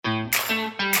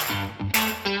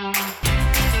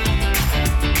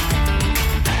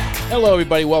Hello,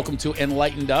 everybody. Welcome to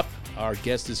Enlightened Up. Our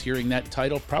guest is hearing that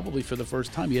title probably for the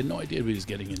first time. He had no idea what he was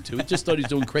getting into. He just thought he was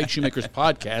doing Craig Shoemaker's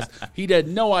podcast. He had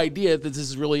no idea that this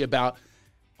is really about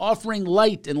offering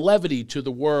light and levity to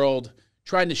the world,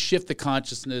 trying to shift the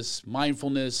consciousness,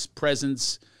 mindfulness,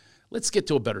 presence. Let's get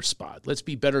to a better spot. Let's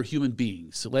be better human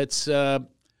beings. Let's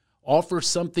offer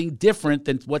something different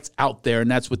than what's out there, and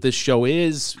that's what this show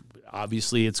is.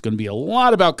 Obviously, it's going to be a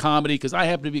lot about comedy because I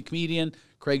happen to be a comedian,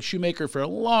 Craig Shoemaker, for a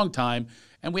long time,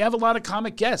 and we have a lot of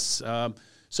comic guests.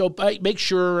 So make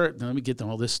sure, let me get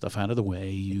all this stuff out of the way.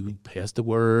 You pass the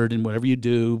word, and whatever you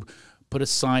do, put a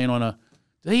sign on a...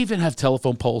 Do they even have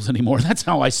telephone poles anymore? That's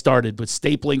how I started, with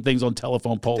stapling things on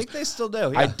telephone poles. I think they still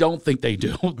do. Yeah. I don't think they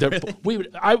do. Really?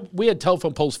 We had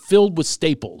telephone poles filled with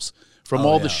staples from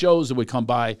all the shows that would come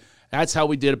by. That's how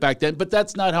we did it back then. But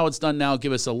that's not how it's done now.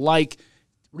 Give us a like.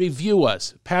 Review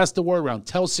us. Pass the word around.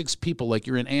 Tell 6 people like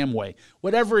you're in Amway.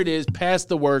 Whatever it is, pass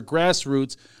the word.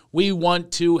 Grassroots. We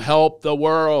want to help the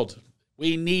world.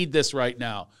 We need this right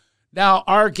now. Now,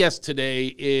 our guest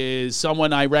today is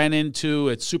someone I ran into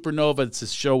at Supernova. It's a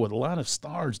show with a lot of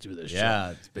stars do this show.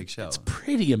 Yeah, it's a big show. It's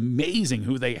pretty amazing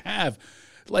who they have.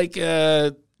 Like,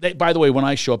 by the way, when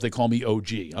I show up, they call me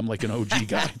OG. I'm like an OG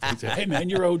guy. They say, hey, man,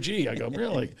 you're OG. I go,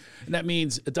 really? And that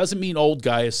means, it doesn't mean old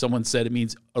guy, as someone said. It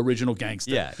means original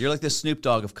gangster. Yeah, you're like the Snoop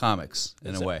Dogg of comics,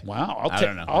 in a way. Wow. I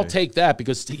don't know. I'll take that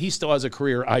because he still has a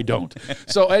career. I don't.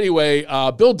 So anyway,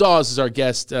 Bill Dawes is our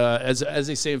guest. As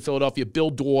they say in Philadelphia,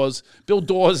 Bill Dawes. Bill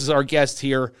Dawes is our guest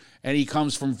here, and he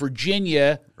comes from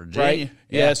Virginia. Right?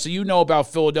 Yeah. So you know about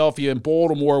Philadelphia and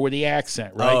Baltimore with the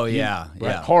accent, right? Oh, yeah.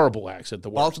 Right? Yeah. Horrible accent. The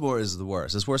worst. Baltimore is the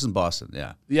worst. It's worse than Boston,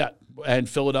 yeah. Yeah, and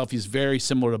Philadelphia is very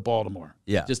similar to Baltimore.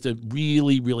 Yeah. Just a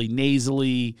really, really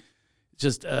nasally,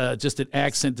 just an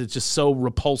accent that's just so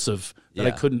repulsive that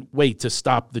I couldn't wait to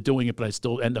stop doing it, but I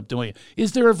still end up doing it.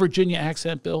 Is there a Virginia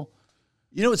accent, Bill?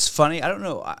 You know, it's funny. I don't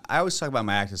know. I always talk about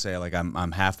my accent, say, like,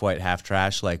 I'm half white, half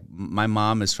trash. Like, my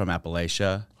mom is from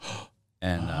Appalachia,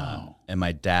 and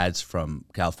my dad's from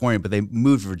California, but they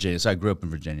moved to Virginia, so I grew up in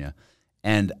Virginia.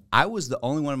 And I was the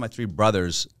only one of my 3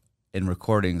 brothers in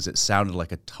recordings that sounded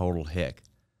like a total hick.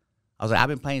 I was like, I've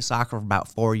been playing soccer for about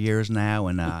 4 years now,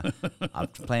 and I'm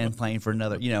playing for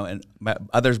another, and my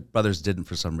other brothers didn't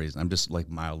for some reason. I'm just like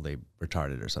mildly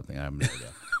retarded or something. I have no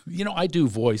idea. I do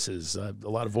voices, a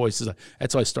lot of voices.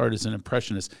 That's how I started as an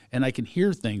impressionist, and I can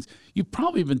hear things. You've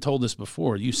probably been told this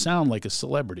before. You sound like a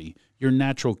celebrity. Your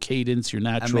natural cadence, your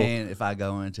natural... I mean, if I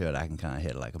go into it, I can kind of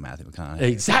hit it like a Matthew McConaughey.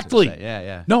 Exactly.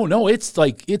 Yeah. No, it's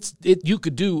like, you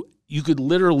could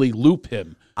literally loop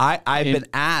him. I've been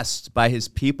asked by his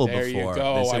people there before. You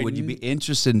go. They said, would you be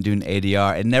interested in doing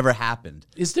ADR? It never happened.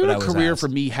 Is there a career for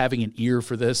me having an ear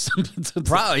for this?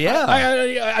 Probably,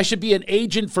 yeah. I should be an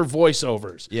agent for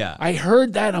voiceovers. Yeah. I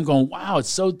heard that. I'm going, wow, it's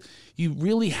so, you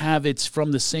really have, it's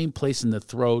from the same place in the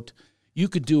throat. You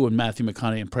could do a Matthew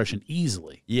McConaughey impression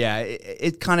easily. Yeah,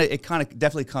 it kind of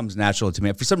definitely comes natural to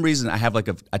me. For some reason, I have like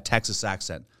a Texas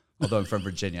accent. Although I'm from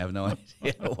Virginia, I have no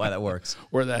idea why that works.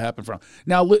 Where that happened from.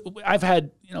 Now, I've had,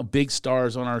 big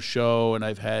stars on our show, and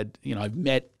I've had, I've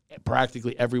met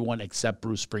practically everyone except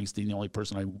Bruce Springsteen, the only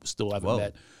person I still haven't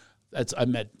met. I've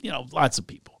met, lots of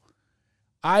people.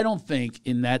 I don't think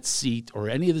in that seat or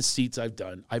any of the seats I've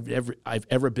done, I've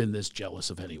ever been this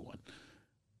jealous of anyone.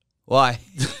 Why?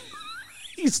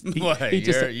 You're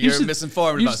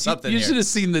misinformed about something. You should have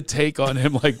seen the take on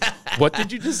him. Like, what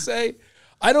did you just say?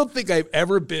 I don't think I've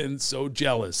ever been so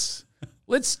jealous.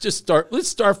 Let's start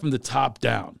from the top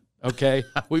down, okay?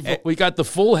 We got the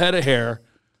full head of hair.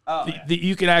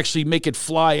 You can actually make it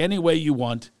fly any way you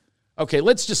want. Okay,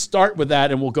 let's just start with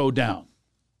that, and we'll go down.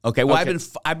 Okay. Well,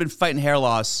 I've been fighting hair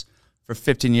loss for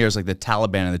 15 years, like the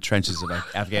Taliban in the trenches of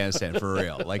Afghanistan, for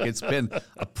real. Like, it's been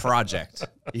a project.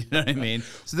 You know what I mean?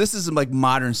 So this is like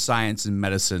modern science and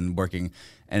medicine working.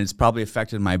 And it's probably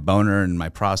affected my boner and my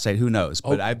prostate. Who knows?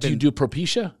 But do you do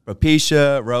Propecia?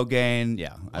 Propecia, Rogaine,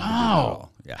 yeah. I've been doing it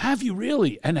all. Yeah. Have you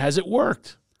really? And has it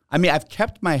worked? I mean, I've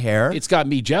kept my hair. It's got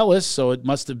me jealous, so it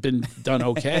must have been done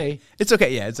okay. It's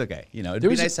okay. Yeah, it's okay. It'd be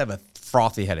nice to have a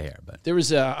frothy head of hair. But there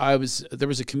was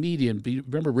a comedian.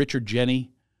 Remember Richard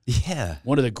Jeni? Yeah,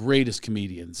 one of the greatest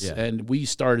comedians. Yeah. And we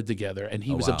started together, and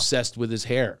he was obsessed with his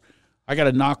hair. I got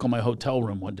a knock on my hotel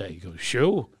room one day. He goes,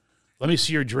 "Shoo, let me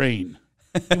see your drain."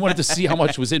 He wanted to see how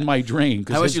much was in my drain.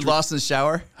 How much you lost in the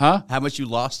shower? Huh? How much you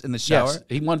lost in the shower? Yes.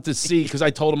 He wanted to see, because I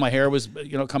told him my hair was,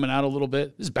 coming out a little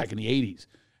bit. This is back in the 80s.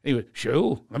 And he went,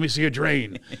 "Shoo, let me see your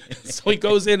drain." So he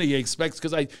goes in and he expects,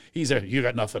 because he's you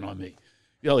got nothing on me.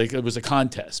 Like it was a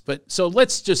contest. But so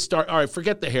let's just start. All right,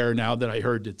 forget the hair now that I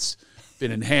heard it's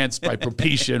been enhanced by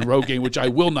Propecia and Rogaine, which I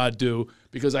will not do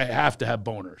because I have to have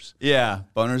boners. Yeah,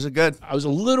 boners are good. I was a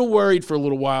little worried for a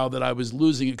little while that I was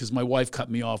losing it because my wife cut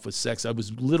me off with sex. I was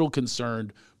a little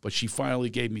concerned, but she finally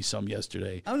gave me some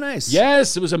yesterday. Oh, nice.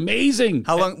 Yes, it was amazing.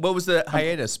 How long? What was the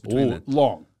hiatus between it?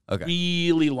 Long. Okay.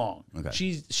 Really long. Okay.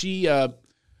 She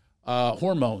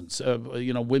hormones,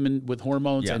 women with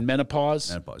hormones Yeah. and menopause.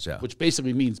 Menopause, yeah. Which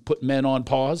basically means put men on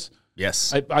pause.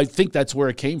 Yes. I think that's where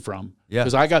it came from. Yeah.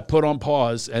 Because I got put on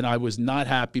pause and I was not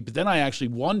happy. But then I actually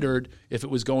wondered if it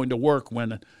was going to work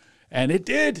and it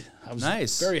did. I was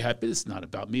Nice. very happy. It's not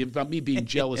about me. It's about me being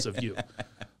jealous of you.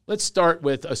 Let's start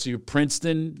with, so you're a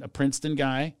Princeton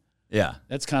guy. Yeah.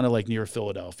 That's kind of like near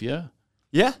Philadelphia.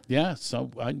 Yeah. Yeah, so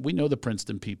we know the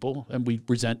Princeton people, and we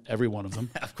resent every one of them.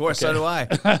 Of course, so do I.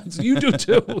 You do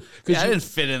too. Yeah, I didn't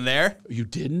fit in there. You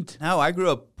didn't? No, I grew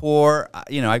up poor.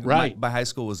 Right. My high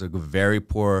school was a very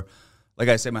poor. Like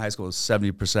I say, my high school was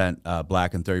 70%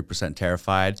 black and 30%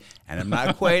 terrified. And I'm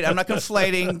not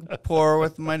conflating poor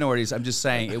with minorities. I'm just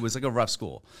saying it was like a rough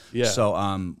school. Yeah. So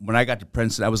when I got to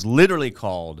Princeton, I was literally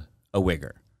called a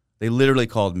wigger. They literally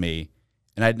called me,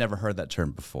 and I'd never heard that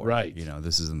term before. Right.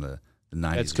 This is in the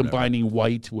 90s. That's combining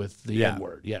white with the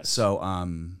N-word, yes. So,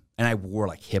 and I wore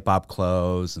like hip hop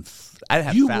clothes, and I didn't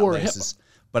have You fat wore laces,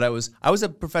 but I was a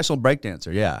professional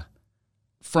breakdancer. Yeah,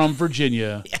 From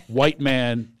Virginia, white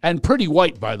man, and pretty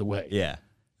white, by the way. yeah,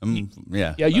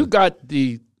 yeah. Yeah, you got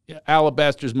the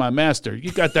Alabaster's my master.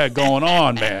 You got that going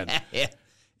on, man.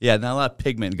 Yeah, not a lot of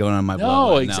pigment going on in my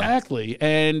No, blood. exactly.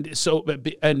 And so,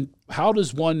 and how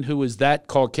does one who is that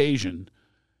Caucasian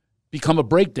become a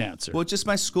breakdancer? Well, just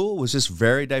my school was just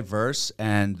very diverse,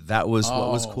 and that was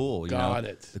what was Oh, cool. got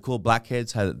it. The cool black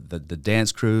kids had the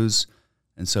dance crews,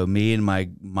 and so me and my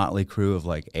motley crew of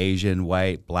like Asian,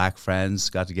 white, black friends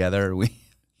got together. You came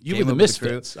were the up with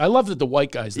misfits. I love that the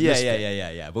white guys. The misfit.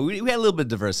 Yeah. But we had a little bit of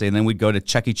diversity, and then we'd go to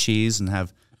Chuck E. Cheese and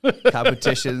have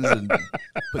competitions and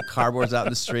put cardboards out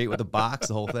in the street with a box,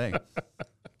 the whole thing.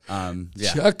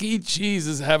 Yeah. Chuck E. Cheese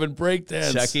is having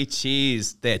breakdance. Chuck E.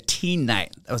 Cheese, they had teen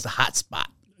night. That was the hot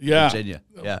spot. Yeah. In Virginia.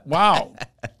 Yeah. Wow.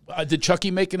 Did Chucky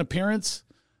make an appearance?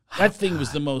 That thing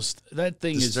was the most. That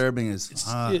thing Disturbing is. as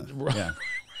Yeah.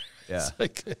 yeah.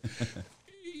 Like,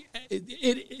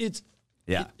 it's.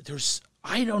 Yeah. There's.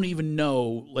 I don't even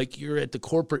know. Like you're at the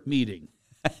corporate meeting.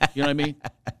 You know what I mean?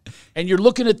 And you're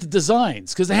looking at the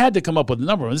designs because they had to come up with a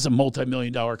number. This is a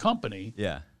multi-million-dollar company.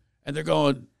 Yeah. And they're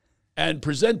going and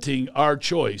presenting our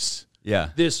choice. Yeah.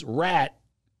 This rat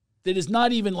that is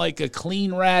not even like a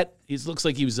clean rat. He looks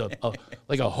like he was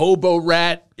like a hobo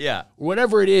rat. Yeah.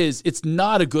 Whatever it is, it's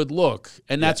not a good look.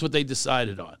 And that's what they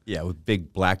decided on. Yeah, with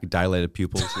big black dilated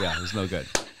pupils. Yeah, it was no good.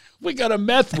 We got a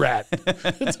meth rat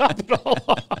to top it all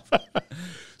off.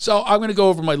 So I'm going to go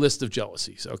over my list of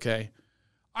jealousies, okay?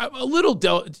 I'm a little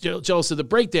jealous of the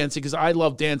breakdancing because I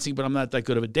love dancing, but I'm not that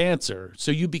good of a dancer.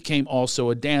 So you became also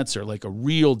a dancer, like a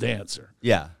real dancer,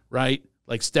 Yeah. right?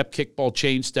 Like step, kickball,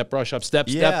 change, step, rush up, step,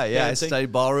 Yeah. step. I dancing.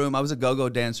 studied ballroom. I was a go-go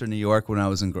dancer in New York when I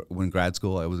was in grad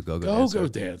school. I was a go-go dancer. Go-go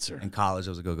dancer. In college, I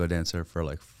was a go-go dancer for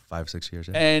like 5-6 years.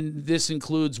 Yeah. And this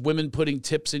includes women putting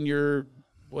tips in your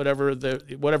whatever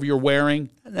you're wearing.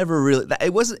 I never really.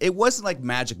 It wasn't like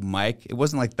Magic Mike. It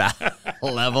wasn't like that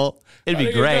level. It'd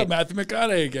be great. Matthew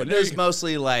McConaughey again. It was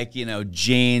mostly like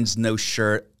jeans, no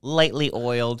shirt, lightly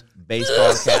oiled,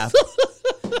 baseball cap.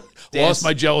 Lost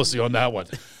my jealousy on that one.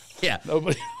 Yeah.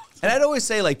 Nobody. And I'd always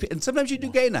say and sometimes you do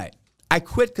gay night. I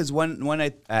quit because one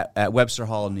night at Webster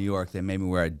Hall in New York, they made me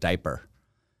wear a diaper.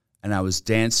 And I was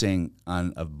dancing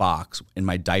on a box in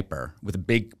my diaper with a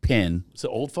big pin. Is it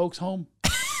old folks' home?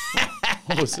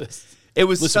 What was this? It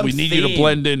was Listen, some we need you to theme.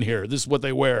 blend in here. This is what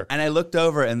they wear. And I looked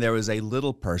over, and there was a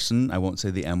little person, I won't say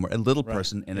the M word, a little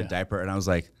person in a diaper, and I was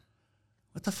like,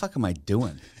 what the fuck am I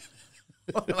doing?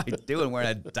 What am I doing wearing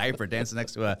a diaper, dancing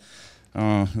next to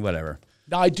whatever.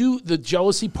 Now, the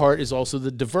jealousy part is also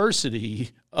the diversity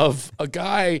of a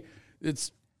guy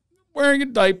that's wearing a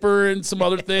diaper and some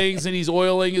other things, and he's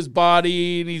oiling his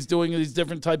body, and he's doing these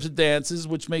different types of dances,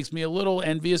 which makes me a little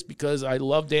envious because I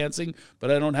love dancing,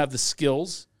 but I don't have the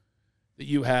skills that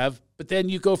you have. But then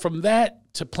you go from that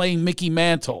to playing Mickey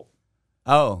Mantle.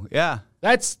 Oh, yeah.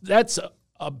 That's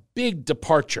a big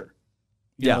departure.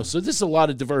 You know? So this is a lot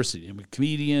of diversity. I'm a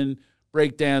comedian,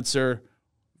 breakdancer,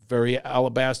 very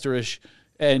alabasterish,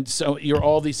 and so you're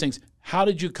all these things. How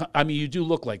did you? You do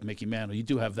look like Mickey Mantle. You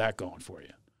do have that going for you.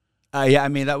 Yeah,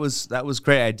 that was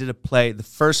great. I did a play. The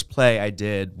first play I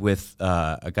did with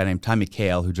a guy named Tommy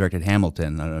Kail, who directed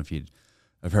Hamilton. I don't know if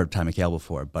I've heard of Tommy Kail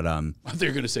before, but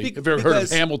They're going to say, have you ever heard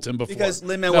of Hamilton before? Because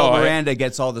Lin-Manuel Miranda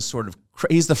gets all the sort of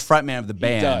he's the front man of the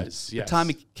band. He does, yes. But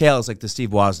Tommy Kail is like the Steve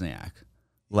Wozniak.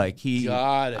 Like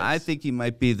Got it. I think he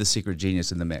might be the secret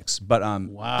genius in the mix. But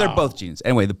Wow. they're both genius.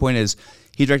 Anyway, the point is,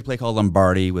 he directed a play called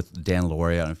Lombardi with Dan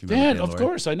Lauria. I don't know if you remember Dan, Dan of Lauria.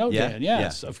 course, I know Yeah? Dan.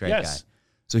 Yes, Great yes. guy.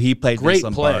 So he played Great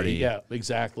Vince play. Lombardi. Yeah,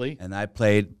 exactly. And I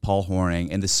played Paul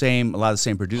Horning, and a lot of the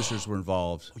same producers were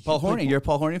involved. Paul Horning, you're a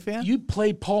Paul Horning fan? You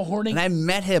played Paul Horning. And I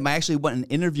met him. I actually went and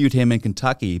interviewed him in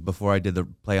Kentucky before I did the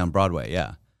play on Broadway.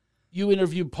 Yeah, You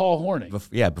interviewed Paul Horning.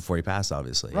 before he passed,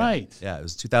 obviously. Yeah. Right. Yeah, it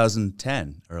was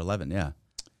 2010 or 11. Yeah.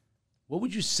 What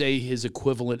would you say his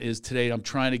equivalent is today? I'm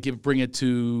trying to bring it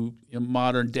to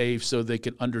modern day so they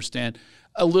can understand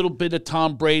a little bit of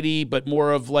Tom Brady, but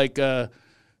more of like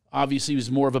obviously he was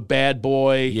more of a bad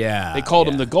boy. Yeah, They called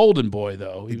him yeah. the Golden Boy,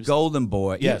 though. He was, Golden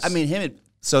Boy. Yes. I mean him.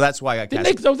 So that's why I got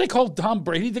didn't cast. they called Tom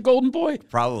Brady the Golden Boy?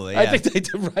 Probably. I Yeah. think they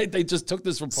did, right. They just took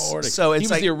this from Paul Horning. So it's he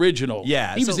was like- the original.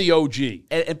 Yeah, He was so- the OG.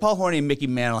 And Paul Horning and Mickey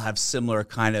Mantle have similar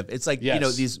kind of. It's like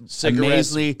Yes. these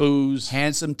Cigarettes, amazingly booze.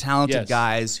 handsome, talented Yes.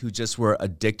 guys who just were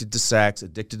addicted to sex,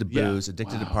 addicted to Yeah. booze,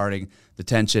 addicted to partying, the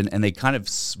tension, and they kind of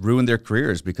ruined their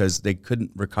careers because they couldn't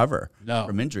recover No.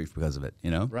 from injury because of it. You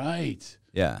know? Right.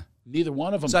 Yeah. Neither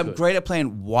one of them So I'm could. great at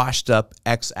playing washed up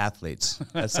ex athletes.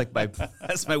 That's like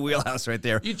that's my wheelhouse right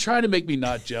there. You try to make me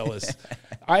not jealous.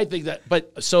 I think that,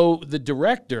 but so the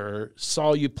director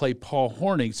saw you play Paul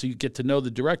Horning, so you get to know the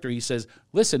director. He says,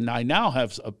 listen, I now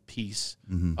have a piece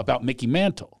about Mickey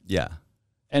Mantle. Yeah.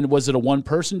 And was it a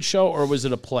one-person show or was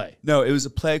it a play? No, it was a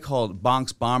play called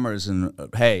Bonks Bombers, and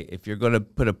hey, if you're going to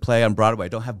put a play on Broadway,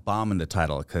 don't have bomb in the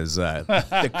title because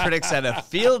the critics had a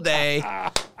field day.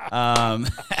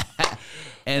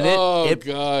 And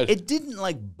God. it didn't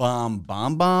like bomb,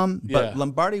 but Yeah.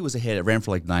 Lombardi was a hit. It ran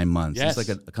for like 9 months. Yes. It's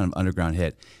like a kind of underground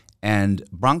hit. And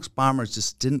Bronx Bombers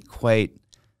just didn't quite.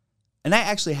 And I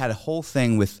actually had a whole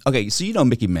thing with. Okay, so you know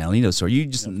Mickey Mantle, you know, so you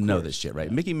just know this shit,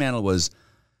 right? Mickey Mantle was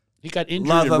He got injured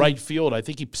Love in him. right field. I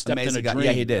think he stepped amazing in a guy. dream.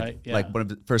 Yeah, he did. Right? Yeah. Like one of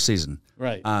the first season.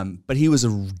 Right. But he was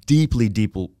a deeply,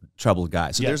 troubled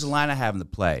guy. So Yes. there's a line I have in the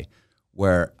play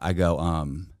where I go,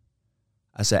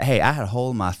 I said, hey, I had a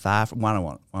hole in my thigh. I don't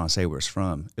want to say where it's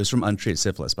from. It was from untreated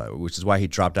syphilis, by the way, which is why he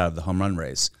dropped out of the home run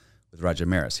race with Roger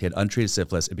Maris. He had untreated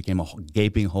syphilis. It became a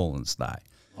gaping hole in his thigh.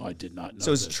 Oh, I did not know.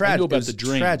 So it's this. tragic. I knew It about was the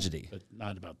dream, tragedy. but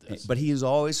not about this. But he was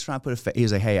always trying to put he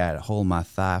was like, hey, I had a hole in my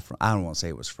thigh. I don't want to say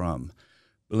it was from.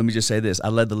 But let me just say this. I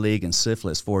led the league in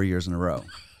syphilis 4 years in a row.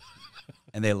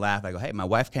 And they laugh. I go, hey, my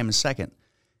wife came in second.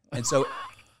 And so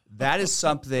that is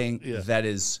something that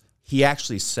is, he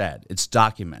actually said. It's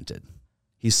documented.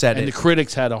 He said And it. the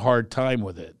critics had a hard time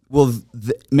with it. Well,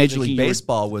 Major League Thinking you were-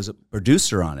 Baseball was a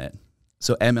producer on it.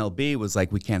 So MLB was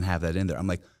like, we can't have that in there. I'm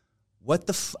like, what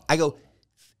the I go,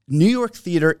 New York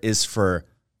theater is for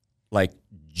like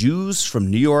Jews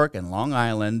from New York and Long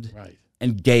Island Right.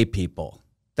 and gay people.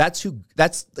 That's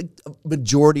like a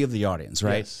majority of the audience,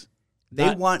 right? Yes. They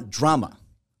Not- want drama.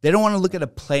 They don't want to look at a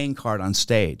playing card on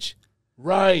stage.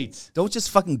 Right. Don't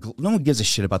just fucking. No one gives a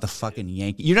shit about the fucking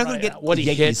Yankee. You're not going to get what he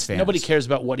Yankees hit. fans. Nobody cares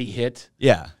about what he hit.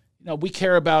 Yeah. We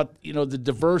care about the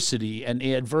diversity and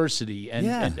adversity and,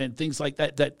 Yeah. and things like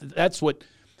that. That's what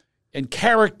and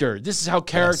character. This is how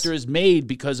character is made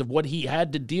because of what he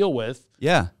had to deal with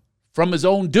Yeah. from his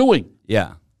own doing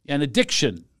Yeah. and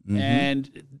addiction.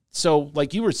 And so,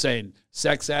 like you were saying,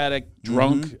 sex addict,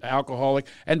 drunk, alcoholic.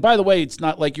 And by the way, it's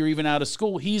not like you're even out of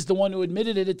school. He's the one who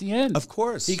admitted it at the end. Of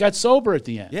course. He got sober at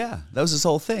the end. Yeah, that was his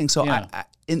whole thing. So Yeah. I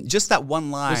in just that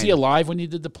one line. Was he alive when you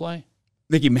did the play?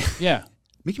 Mickey Yeah.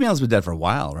 Mickey Mantle's been dead for a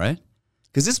while, right?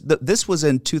 Because this was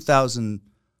in 2000.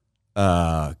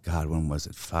 God, when was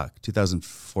it? Fuck,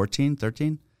 2014,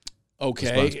 13.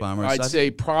 Okay. Response Bombers. I'd say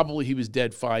probably he was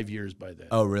dead 5 years by then.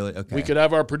 Oh, really? Okay. We could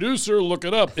have our producer look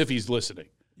it up if he's listening.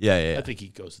 Yeah. I think he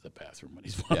goes to the bathroom when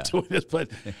he's doing this. But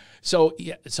so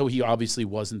he obviously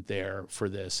wasn't there for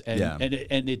this, and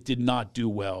and it did not do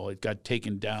well. It got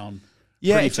taken down.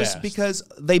 Yeah, pretty it's just fast. because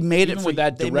they made Even it for with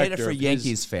that they made it director for of his-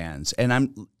 Yankees fans,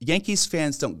 and Yankees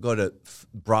fans don't go to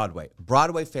Broadway.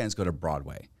 Broadway fans go to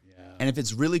Broadway. And if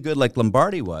it's really good, like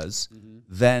Lombardi was,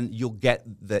 then you'll get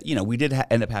the. We did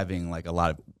end up having like a lot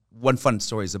of. One fun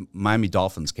story is the Miami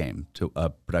Dolphins came to a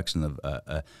production of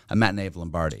a matinee of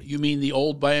Lombardi. You mean the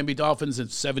old Miami Dolphins in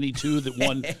 '72 that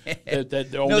won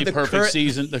the only the perfect current-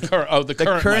 season? The The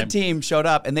current Miami. team showed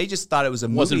up, and they just thought it was a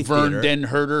Wasn't movie Vern theater. Den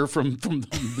Herder from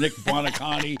Nick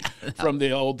Buoniconti from the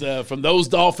old from those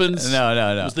Dolphins? No.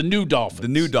 It was the new Dolphins. The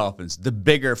new Dolphins, the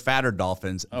bigger, fatter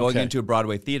Dolphins, going Okay. into a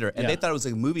Broadway theater, and Yeah. they thought it was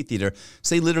like a movie theater.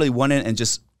 So they literally went in and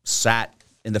just sat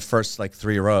in the first like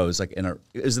 3 rows, like it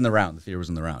was in the round. The theater was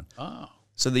in the round. Oh.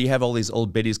 So that you have all these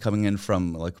old biddies coming in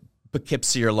from like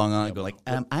Poughkeepsie or Long Island, go like,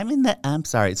 I'm in the. I'm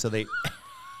sorry. So they.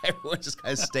 Everyone just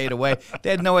kind of stayed away. They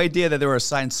had no idea that there were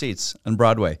assigned seats on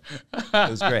Broadway. It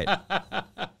was great.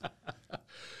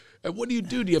 And what do you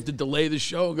do? Do you have to delay the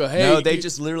show and go, hey? No, they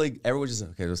just literally, everyone just,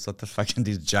 okay, let's let the fucking,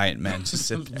 these giant men just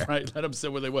sit there. Right, let them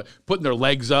sit where they want, putting their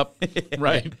legs up,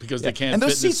 right, because they can't And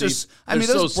those fit in the seats seats. are, I mean,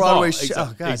 They're those so Broadway small.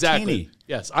 shows, oh, God, exactly. teeny.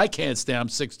 Yes, I can't stand, I'm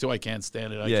 6'2", I can't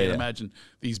stand it. I Yeah, can't yeah. imagine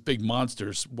these big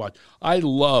monsters watch. I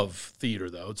love theater,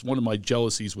 though. It's one of my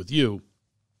jealousies with you.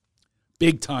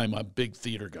 Big time, I'm a big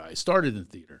theater guy. Started in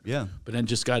theater, Yeah. but then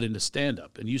just got into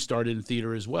stand-up. And you started in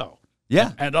theater as well.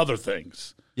 Yeah. And other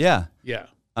things. Yeah. Yeah.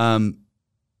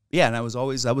 Yeah, and that was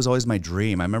always my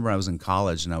dream. I remember I was in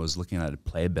college and I was looking at a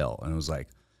playbill and it was like,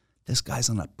 this guy's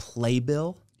on a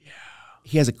playbill? Yeah.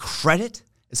 He has a credit?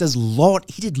 It says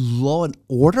he did Law and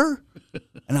Order?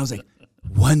 And I was like,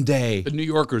 one day. The New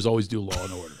Yorkers always do Law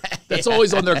and Order. That's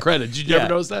always on their credit. Did you ever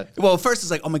notice that? Well, first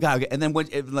it's like, oh my God. And then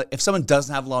if someone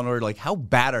doesn't have Law and Order, like, how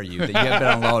bad are you that you haven't been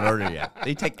on Law and Order yet?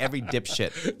 They take every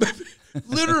dipshit.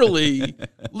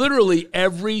 literally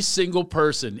every single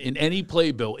person in any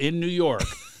playbill in New York,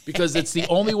 because it's the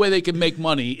only way they can make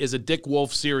money, is a Dick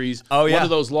Wolf series. Oh, yeah. One of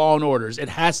those Law and Orders. It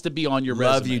has to be on your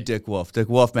resume. Love you, Dick Wolf. Dick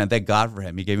Wolf, man, thank God for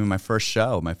him. He gave me my first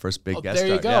show, my first big guest There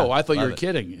you star. go. Yeah, I thought you love were it.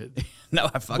 kidding. No,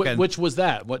 I fucking. Which was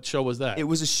that? What show was that? It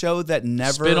was a show that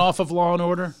never. Spin-off of Law and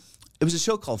Order? It was a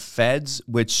show called Feds,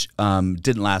 which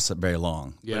didn't last very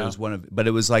long. Yeah. But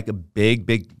it was like a big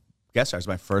guest star. It was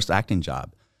my first acting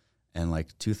job, in like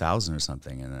 2000 or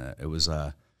something, and it was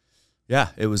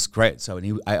it was great. So I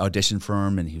auditioned for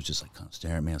him, and he was just like kind of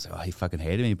staring at me. I was like, oh, he fucking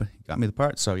hated me, but he got me the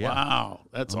part. So yeah, Wow,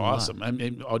 that's awesome. I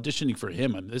mean, auditioning for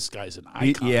him, and this guy's an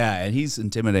icon. and he's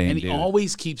intimidating. And he dude.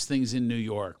 always keeps things in New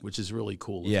York, which is really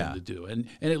cool of Yeah. him to do. And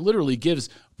it literally gives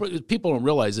people don't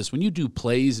realize this. When you do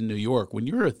plays in New York, when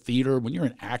you're when you're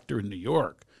an actor in New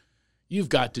York, you've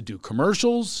got to do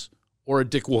commercials or a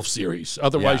Dick Wolf series.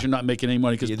 Otherwise, Yeah. you're not making any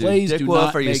money because You plays Dick do Wolf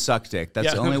not or you make. suck dick. That's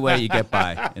Yeah. the only way you get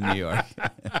by in New York.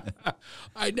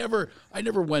 I never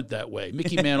went that way.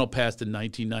 Mickey Mantle passed in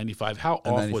 1995. How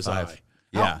off was I? 95.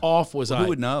 How Yeah. off was I? Who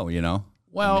would know? You know.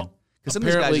 Well, 'cause some of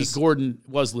these guys apparently just- Gordon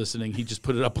was listening. He just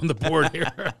put it up on the board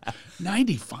here.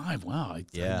 95. Wow. I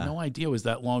Yeah. had no idea it was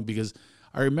that long because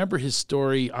I remember his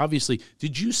story. Obviously,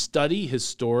 did you study his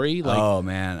story? Oh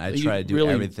man, I you try to do really-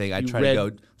 everything. I you try read-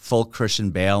 to go full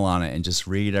Christian Bale on it and just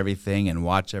read everything and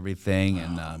watch everything.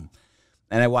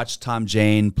 And I watched Tom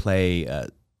Jane play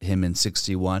him in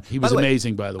 61. He was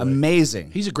amazing, by the way.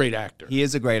 Amazing. He's a great actor. He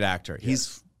is a great actor.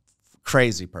 He's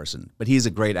crazy person, but he's a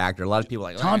great actor. A lot of people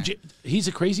are like Tom he's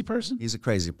a crazy person? He's a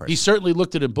crazy person. He certainly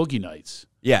looked at in Boogie Nights.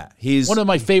 Yeah, he's One of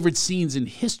my favorite scenes in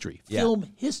history, Yeah. film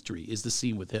history, is the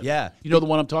scene with him. Yeah. You know the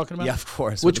one I'm talking about? yeah, of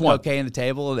course. Which With the one? Cocaine on the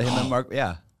table. Him and Mark.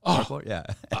 Yeah. Mark Wahlberg, yeah.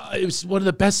 It was one of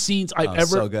the best scenes I've ever.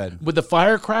 so good. With the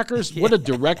firecrackers. What a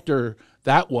director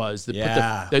that was. That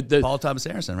Yeah. put the Paul Thomas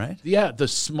Anderson, right? yeah, the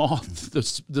small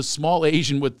the small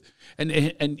Asian with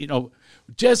and you know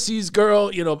Jesse's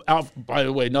Girl, you know, by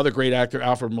the way, another great actor,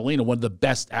 Alfred Molina, one of the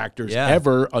best actors Yeah.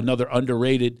 ever, another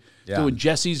underrated, Yeah. doing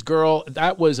Jesse's Girl.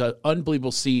 That was an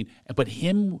unbelievable scene. But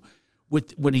him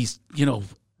with when he's, you know,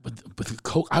 with the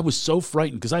coke, I was so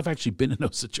frightened because I've actually been in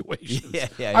those situations.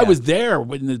 Yeah, I was there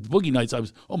when the Boogie Nights. I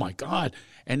was, oh my God.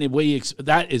 And the way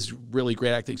that is really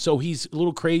great acting. So he's a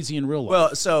little crazy in real life.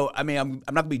 Well, so I mean, I'm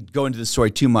not gonna be going into the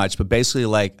story too much, but basically,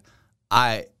 like,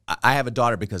 I have a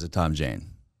daughter because of Tom Jane,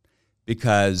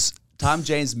 because Tom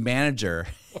Jane's manager,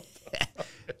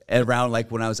 around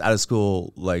like when I was out of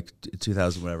school, like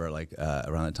 2000, whatever, like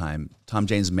around that time, Tom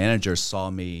Jane's manager saw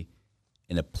me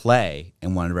in a play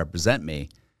and wanted to represent me,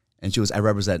 and she was, I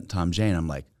represent Tom Jane. I'm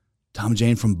like, Tom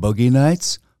Jane from Boogie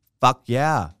Nights? Fuck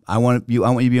yeah! I want you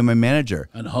to be my manager.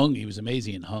 And Hung, he was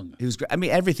amazing in Hung. He was great. I mean,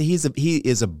 everything. He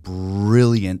is a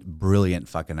brilliant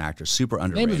fucking actor. Super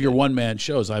underrated. Name of your one-man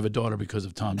shows. I have a daughter because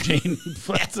of Tom Jane.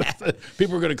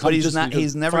 People are going to come. But he's just not.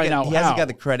 He's never. find out He hasn't how. got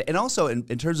the credit. And also, in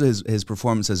terms of his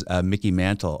performance as Mickey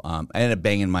Mantle, I ended up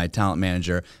banging my talent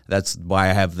manager. That's why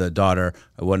I have the daughter.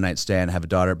 A one-night stand. I have a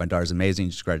daughter. My daughter's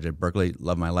amazing. She's graduated Berkeley.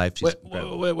 Love my life. She's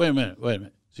incredible. Wait a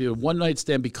minute. So you had one night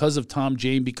stand because of Tom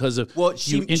Jane, because of Well,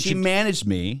 she managed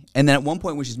me, and then at one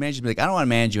point when she's managed me, like, I don't want to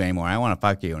manage you anymore. I want to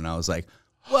fuck you. And I was like,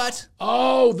 what?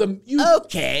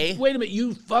 Okay. Wait a minute,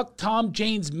 you fucked Tom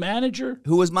Jane's manager?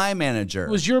 Who was my manager? It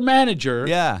was your manager.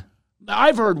 Yeah.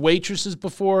 I've heard waitresses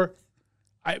before.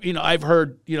 I've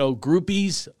heard,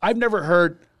 groupies. I've never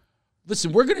heard,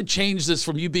 listen, we're going to change this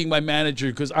from you being my manager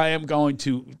because I am going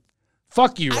to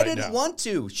fuck you right now. I didn't want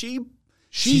to. She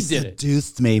did it.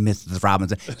 seduced me, Mrs.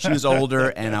 Robinson. She was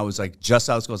older, and I was like just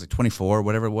out of school. I was like 24,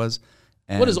 whatever it was.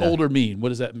 And, What does older mean? What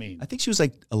does that mean? I think she was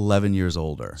like 11 years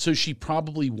older. So she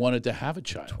probably wanted to have a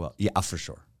child. Well, yeah, for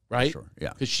sure. right? Sure,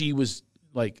 yeah. Because she was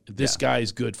like, this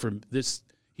guy's good for this.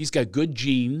 He's got good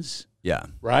genes, Yeah.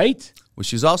 right? Well,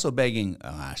 she was also begging,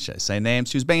 should I say names?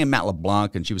 She was begging Matt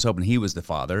LeBlanc, and she was hoping he was the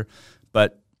father.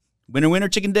 But winner, winner,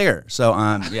 chicken dinner. So,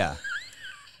 yeah.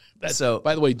 By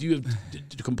the way, do you have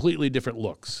completely different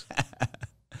looks?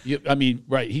 I mean,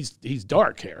 right? He's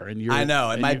dark hair, and you're. I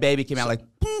know, and my baby came out like,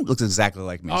 boom, looks exactly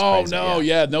like me. It's Oh crazy, no,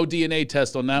 yeah, no DNA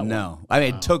test on that one. No, I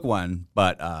mean, it took one,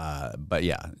 but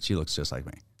yeah, she looks just like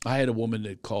me. I had a woman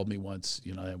that called me once,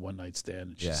 I had one night stand,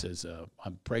 and she Yeah. says,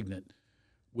 "I'm pregnant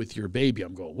with your baby."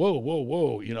 I'm going, whoa, whoa,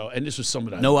 whoa, and this was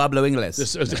someone No hablo inglés.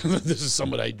 This is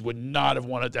someone I would not have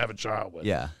wanted to have a child with.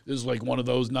 Yeah. This is like one of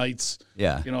those nights.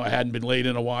 Yeah. I hadn't been laid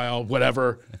in a while,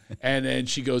 whatever. And then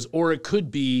she goes, or it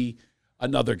could be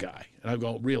another guy. And I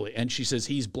go, really? And she says,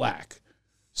 he's black.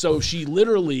 So she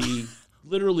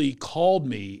literally called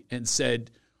me and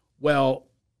said, well,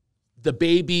 the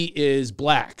baby is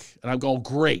black. And I'm going,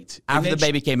 great. And After the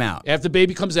baby came out. after the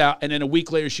baby comes out, and then a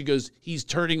week later she goes, he's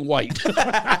turning white.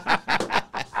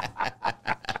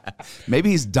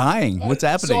 Maybe he's dying. What's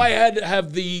happening? So I had to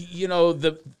have the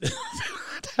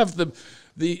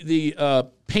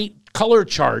the paint color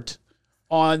chart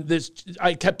on this.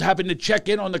 I kept having to check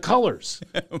in on the colors.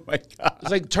 Oh my God.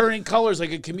 It's like turning colors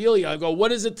like a chameleon. I go,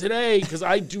 what is it today? Because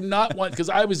I do not want, because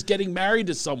I was getting married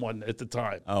to someone at the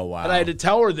time. Oh, wow. And I had to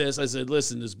tell her this. I said,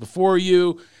 listen, this is before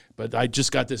you, but I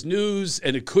just got this news,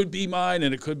 and it could be mine,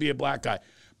 and it could be a black guy.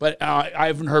 But I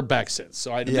haven't heard back since.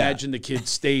 So I'd imagine the kid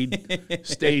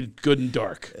stayed good and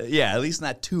dark. Yeah, at least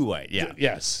not too white. Yeah.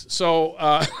 Yes. So,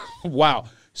 wow.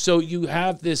 So you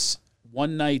have this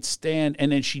one night stand,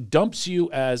 and then she dumps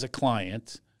you as a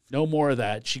client. No more of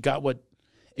that. She got what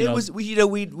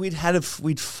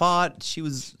We'd fought.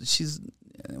 She's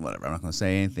whatever. I'm not going to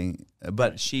say anything,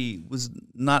 but she was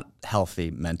not healthy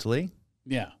mentally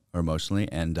Yeah. or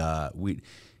emotionally, and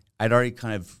I'd already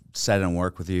kind of set on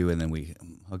work with you, and then we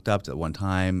hooked up at one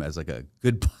time as like a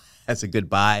goodbye. But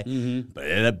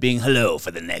it ended up being hello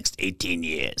for the next 18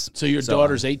 years. So your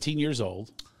daughter's 18 years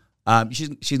old.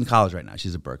 She's in college right now.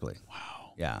 She's at Berkeley.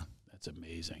 Wow. Yeah. That's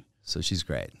amazing. So she's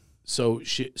great.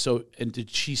 And did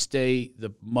she stay in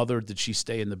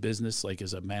the business like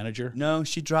as a manager? No,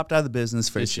 she dropped out of the business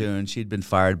very soon. She'd been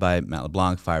fired by Matt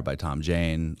LeBlanc, fired by Tom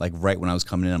Jane. Like right when I was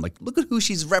coming in, I'm like, look at who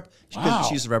she's Wow.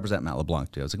 She used to represent Matt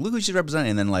LeBlanc too. I was like, look who she's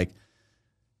representing. And then like,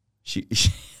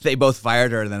 they both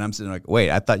fired her. And then I'm sitting like, wait,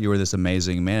 I thought you were this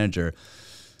amazing manager.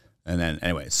 And then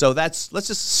anyway, so let's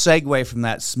just segue from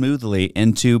that smoothly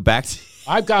into back to.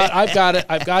 I've got it.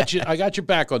 I got your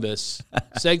back on this.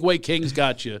 Segway King's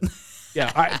got you.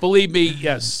 Yeah, believe me,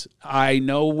 yes. I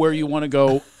know where you want to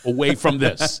go away from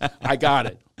this. I got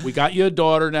it. We got you a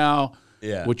daughter now.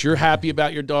 Yeah. Which you're happy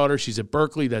about your daughter. She's at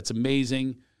Berkeley. That's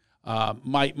amazing.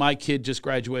 My kid just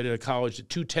graduated college at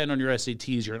 210 on your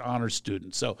SATs. You're an honors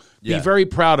student. So be very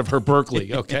proud of her,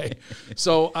 Berkeley, okay?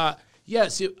 So,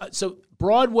 yes, so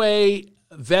Broadway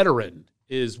veteran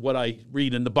is what I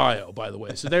read in the bio, by the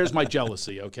way. So there's my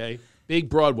jealousy, okay? Big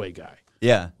Broadway guy.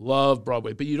 Yeah. Love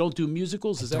Broadway. But you don't do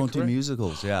musicals, is that correct? Don't do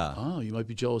musicals, yeah. Oh, you might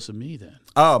be jealous of me then.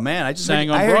 Oh, man. I just Sang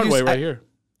on Broadway right here.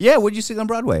 Yeah, what'd you sing on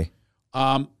Broadway?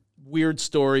 Weird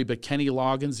story, but Kenny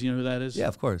Loggins, you know who that is? Yeah,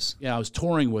 of course. Yeah, I was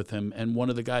touring with him, and one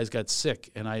of the guys got sick,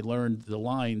 and I learned the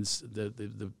lines,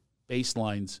 the bass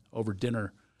lines over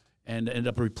dinner, and ended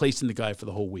up replacing the guy for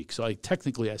the whole week. So I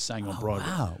sang on Broadway.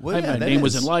 Wow. Well, My yeah, that name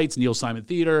was is in Lights, Neil Simon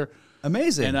Theater.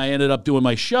 Amazing. And I ended up doing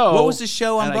my show. What was the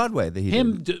show on Broadway that he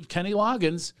did? Kenny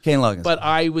Loggins. Kenny Loggins. But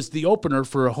I was the opener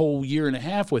for a whole year and a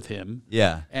half with him.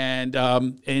 Yeah. And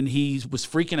he was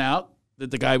freaking out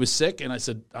that the guy was sick, and I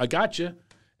said, I got you.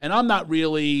 And I'm not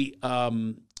really,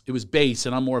 it was bass,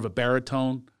 and I'm more of a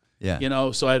baritone.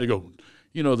 Yeah. So I had to go,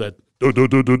 that,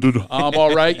 I'm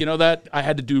all right, that. I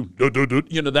had to do,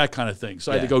 that kind of thing.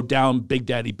 So I had to go down Big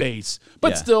Daddy bass,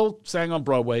 but still sang on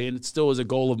Broadway, and it still is a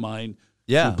goal of mine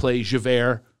to play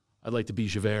Javert. I'd like to be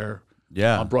Javert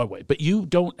on Broadway. But you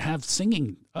don't have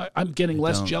singing. I'm getting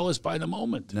less jealous by the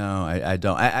moment. No, I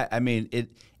don't. I mean,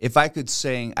 if I could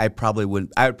sing, I probably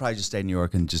wouldn't. I would probably just stay in New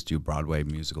York and just do Broadway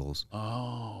musicals.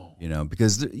 Oh.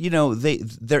 Because,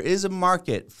 there is a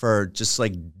market for just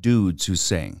like dudes who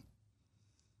sing.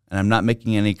 And I'm not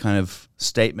making any kind of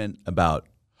statement about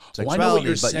sexuality, I know what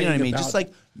you're but saying. You know what I mean? Just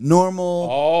like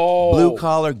normal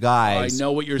blue-collar guys I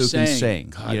know what you're who saying. can sing.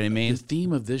 God, you know what I mean? The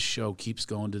theme of this show keeps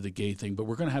going to the gay thing, but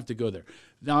we're going to have to go there.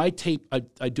 Now, I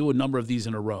do a number of these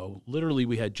in a row. Literally,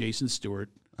 we had Jason Stewart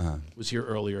was here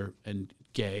earlier, and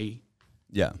gay.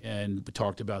 Yeah. And we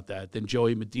talked about that. Then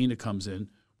Joey Medina comes in.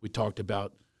 We talked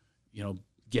about,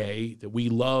 gay, that we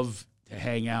love to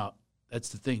hang out That's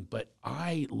the thing. But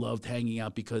I loved hanging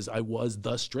out because I was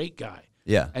the straight guy.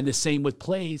 Yeah. And the same with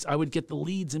plays. I would get the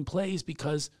leads in plays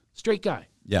because straight guy.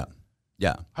 Yeah.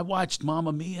 Yeah. I watched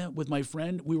Mamma Mia with my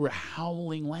friend. We were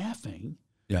howling laughing.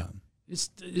 Yeah.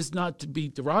 It's not to be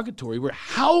derogatory. We're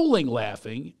howling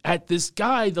laughing at this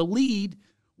guy. The lead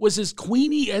was as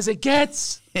queeny as it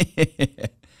gets.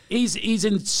 He's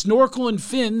in snorkel and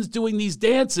fins doing these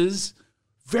dances.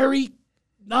 Very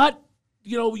not,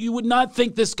 you would not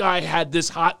think this guy had this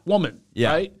hot woman,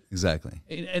 Yeah. right? Exactly.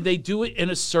 And they do it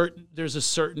in there's a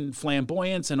certain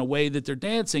flamboyance and a way that they're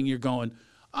dancing. You're going,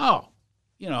 oh,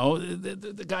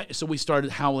 the guy. So we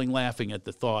started howling laughing at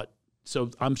the thought.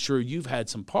 So I'm sure you've had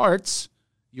some parts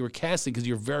you were casting because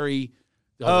you're very.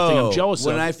 The thing I'm jealous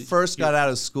when of. I first got out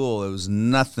of school, it was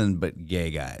nothing but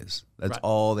gay guys. That's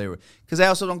all they were. Because I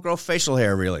also don't grow facial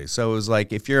hair really. So it was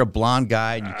like if you're a blonde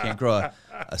guy and you can't grow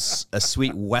a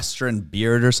sweet Western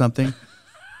beard or something,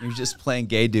 you're just playing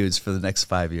gay dudes for the next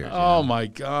 5 years. Oh my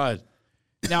God!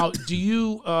 Now, do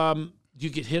you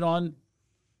get hit on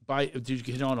did you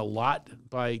get hit on a lot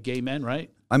by gay men? Right.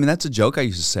 I mean, that's a joke I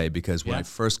used to say because when I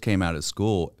first came out of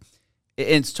school, and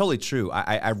it's totally true.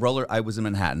 I was in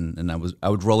Manhattan and I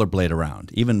would rollerblade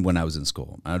around even when I was in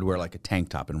school. I would wear like a tank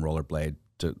top and rollerblade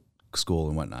to school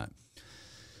and whatnot.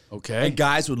 Okay. And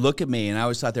guys would look at me and I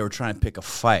always thought they were trying to pick a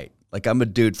fight. Like I'm a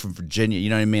dude from Virginia, you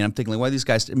know what I mean? I'm thinking like, why are these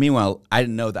guys? Meanwhile, I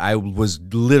didn't know that I was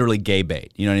literally gay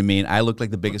bait. You know what I mean? I looked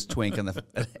like the biggest twink in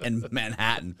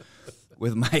Manhattan.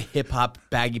 With my hip-hop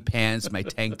baggy pants, my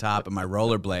tank top, and my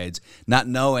rollerblades, not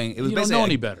knowing. It was you don't basically know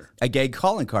any better. A gay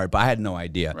calling card, but I had no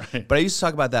idea. Right. But I used to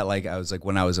talk about that like I was like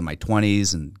when I was in my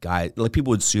 20s and guys, like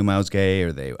people would assume I was gay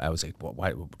I was like, well,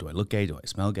 why do I look gay? Do I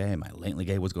smell gay? Am I latently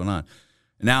gay? What's going on?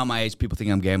 And now at my age, people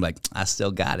think I'm gay. I'm like, I still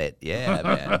got it. Yeah,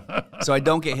 man. So I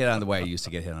don't get hit on the way I used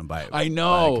to get hit on by I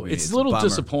know. by It's a little bummer.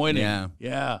 disappointing. Yeah.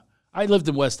 Yeah. I lived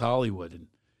in West Hollywood, and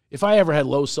if I ever had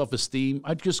low self-esteem,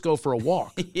 I'd just go for a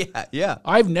walk. Yeah.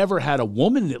 I've never had a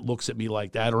woman that looks at me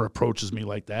like that or approaches me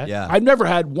like that. Yeah. I've never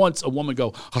had once a woman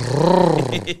go,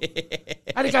 I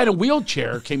had a guy in a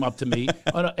wheelchair came up to me,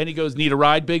 and he goes, need a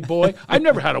ride, big boy? I've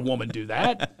never had a woman do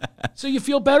that. So you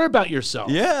feel better about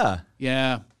yourself. Yeah.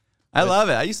 Yeah. I love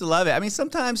it. I used to love it. I mean,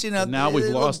 sometimes, Now we've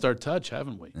lost our touch,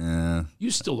 haven't we? Yeah.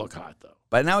 You still look hot, though.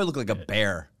 But now I look like a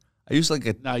bear. I used to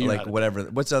you're like not whatever.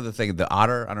 What's the other thing? The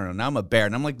otter? I don't know. Now I'm a bear,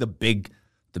 and I'm like the big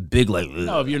like.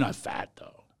 No, you're not fat,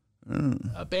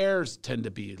 though. Bears tend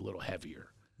to be a little heavier.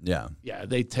 Yeah. Yeah,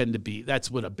 they tend to be. That's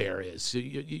what a bear is. So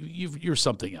you're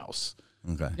something else.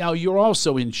 Okay. Now, you're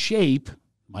also in shape.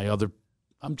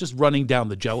 I'm just running down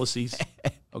the jealousies,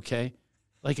 okay?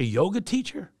 Like a yoga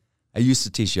teacher? I used to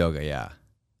teach yoga, yeah,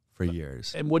 for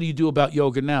years. And what do you do about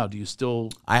yoga now? Do you still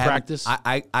practice?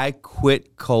 I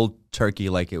quit cold turkey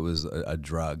like it was a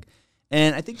drug.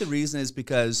 And I think the reason is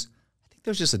because I think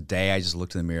there was just a day I just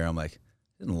looked in the mirror. I'm like,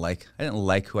 I didn't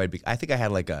like who I'd be. I think I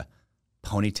had like a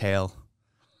ponytail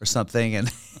or something. And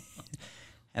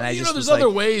I just there's was other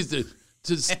like, ways to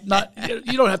not,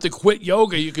 you don't have to quit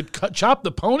yoga. You could chop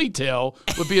the ponytail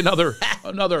would be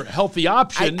another healthy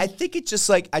option. I think it's just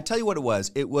like, I tell you what it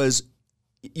was. It was,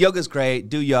 yoga's great,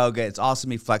 do yoga, it's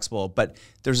awesome, be flexible, but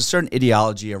there's a certain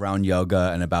ideology around yoga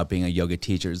and about being a yoga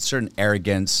teacher. There's a certain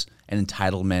arrogance and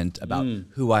entitlement about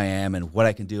who I am and what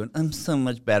I can do, and I'm so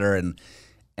much better.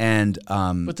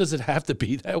 But does it have to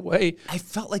be that way? I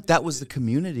felt like that was the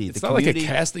community. It's not like a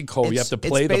casting call. You have to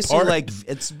play the part.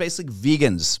 It's basically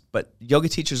vegans, but yoga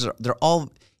teachers they're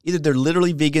all either they're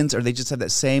literally vegans or they just have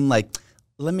that same like,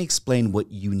 let me explain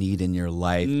what you need in your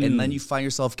life, and then you find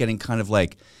yourself getting kind of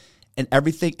like, and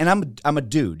everything. And I'm a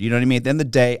dude, you know what I mean? At the end of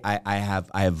the day, I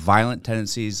have violent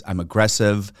tendencies. I'm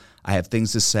aggressive. I have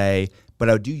things to say, but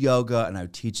I would do yoga and I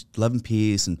would teach love and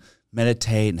peace and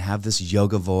meditate and have this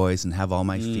yoga voice and have all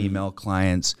my female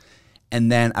clients.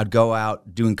 And then I'd go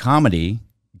out doing comedy,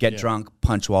 get drunk,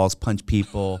 punch walls, punch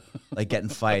people, like get in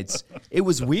fights. It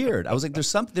was weird. I was like,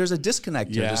 there's a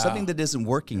disconnect here. There's something that isn't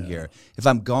working here. If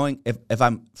I'm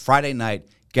Friday night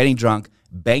getting drunk,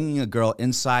 banging a girl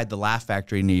inside the Laugh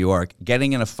Factory in New York,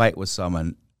 getting in a fight with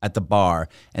someone at the bar,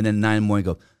 and then 9 in the morning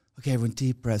go, okay, everyone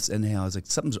deep breaths, inhale. I was like,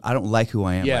 I don't like who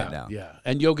I am right now. Yeah,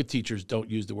 and yoga teachers don't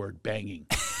use the word banging.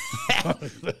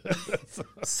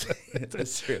 That's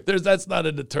true. That's not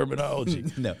in the terminology.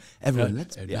 No, everyone.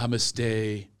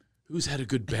 Namaste. Who's had a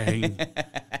good bang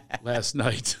last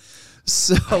night?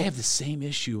 So I have the same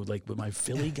issue, like with my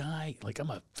Philly guy. Like I'm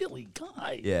a Philly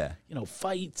guy. Yeah.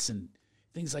 Fights and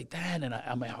things like that. And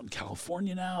I'm out in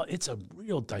California now. It's a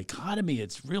real dichotomy.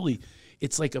 It's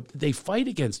like they fight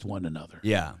against one another.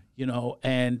 Yeah.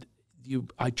 And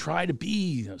I try to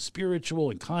be spiritual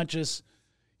and conscious.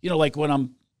 Like when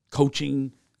I'm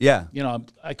coaching. Yeah. You know,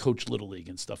 I coach Little League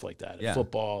and stuff like that, and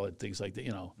football and things like that,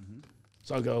 you know.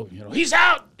 So I'll go, you know, he's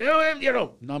out, you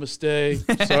know,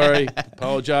 namaste, sorry,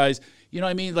 apologize. You know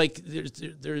what I mean? Like,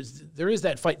 there is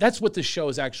that fight. That's what this show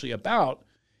is actually about,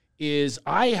 is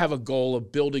I have a goal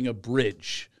of building a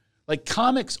bridge. Like,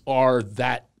 comics are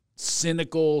that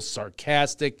cynical,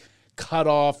 sarcastic, cut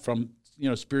off from, you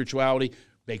know, spirituality,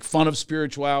 make fun of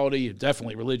spirituality,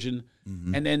 definitely religion.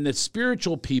 And then the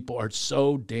spiritual people are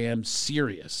so damn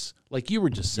serious, like you were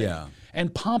just saying,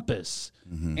 and pompous,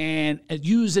 and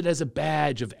use it as a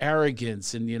badge of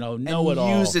arrogance and, you know it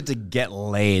all. Use it to get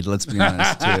laid, let's be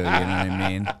honest, too. You know what I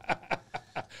mean?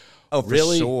 Oh, for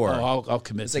really? sure. Oh, I'll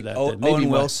commit to that. Owen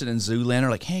Wilson and Zoolander,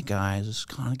 like, hey guys, let's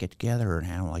kind of get together and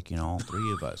have, like, you know, all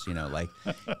three of us. You know, like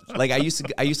I used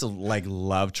to like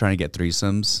love trying to get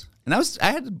threesomes, and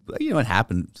I had, you know, it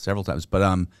happened several times, but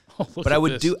I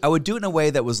would do it in a way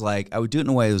that was like, oh,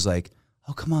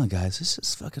 come on guys, let's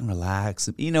just fucking relax,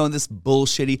 you know, and this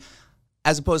bullshitty.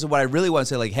 As opposed to what I really want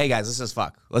to say, like, hey guys, let's just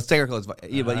fuck. Let's take our clothes.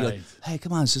 But you're like, hey,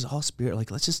 come on, it's just all spirit.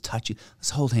 Like, let's just touch you. Let's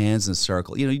hold hands in a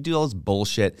circle. You know, you do all this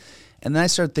bullshit. And then I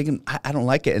started thinking, I don't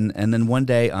like it. And then one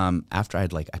day, after I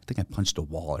think I punched a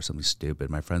wall or something stupid,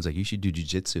 my friend's like, you should do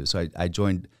jiu-jitsu. So I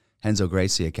joined Renzo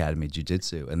Gracie Academy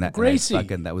Jiu-Jitsu. And that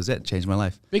was it. Changed my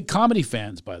life. Big comedy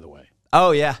fans, by the way.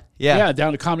 Oh, yeah. Yeah,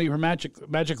 down to Comedy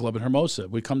Magic Club in Hermosa.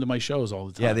 We come to my shows all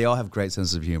the time. Yeah, they all have great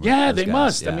sense of humor. Yeah, they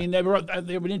must. Yeah. I mean, they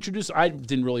would introduce. I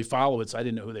didn't really follow it, so I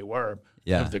didn't know who they were.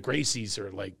 Yeah. The Gracies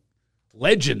are like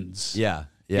legends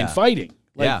in fighting.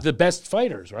 Like the best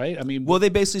fighters, right? I mean, well, they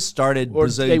basically started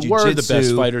Brazilian Jiu-Jitsu. They were the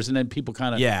best fighters, and then people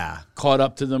kind of caught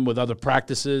up to them with other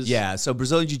practices. Yeah, so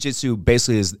Brazilian Jiu-Jitsu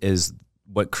basically is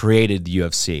what created the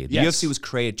UFC. The UFC was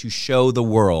created to show the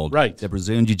world that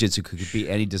Brazilian Jiu-Jitsu could be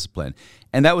any discipline.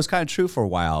 And that was kind of true for a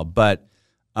while. But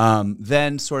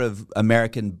then sort of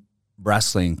American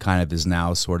wrestling kind of is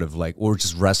now sort of like, or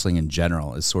just wrestling in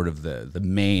general is sort of the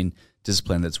main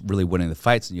discipline that's really winning the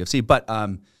fights in UFC. But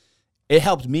it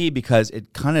helped me because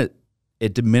it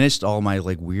diminished all my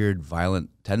like weird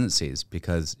violent tendencies,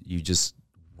 because you just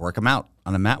work them out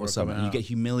on a mat with someone. And you get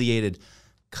humiliated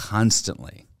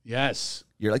constantly. Yes.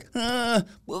 You're like, you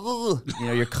know,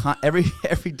 you're every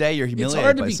day you're humiliated. It's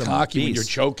hard to be cocky when you're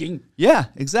choking. Yeah,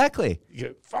 exactly.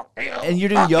 And you're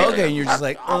doing yoga, and you're just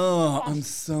like, oh, I'm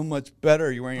so much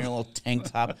better. You're wearing your little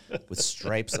tank top with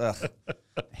stripes. Ugh.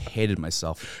 I hated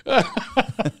myself. Like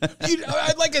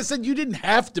I said, you didn't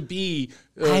have to be.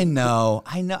 I know.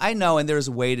 And there was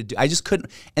a way to do. I just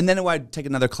couldn't. And then when I'd take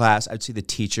another class, I'd see the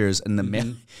teachers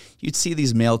and you'd see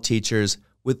these male teachers.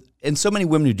 And so many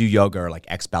women who do yoga are like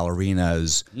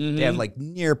ex-ballerinas. They have like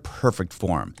near perfect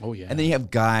form. Oh yeah. And then you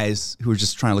have guys who are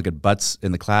just trying to look at butts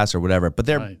in the class or whatever. But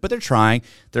they're trying.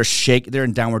 They're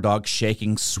in downward dog,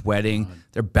 shaking, sweating.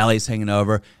 Their belly's hanging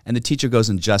over. And the teacher goes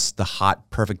and adjusts the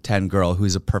hot, perfect 10 girl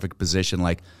who's a perfect position.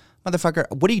 Like, motherfucker,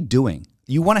 what are you doing?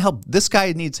 You want to help? This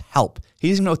guy needs help. He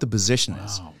doesn't even know what the position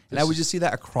is. And I would just see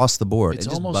that across the board. It's it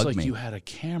just almost bugged like me. you had a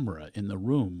camera in the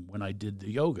room when I did the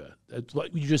yoga. That's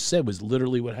what you just said was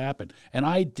literally what happened. And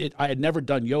I had never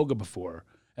done yoga before,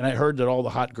 and I heard that all the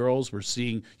hot girls were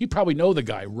seeing. You probably know the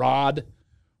guy, Rod. What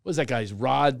was that guy's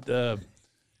Rod?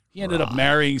 He ended up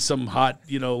marrying some hot,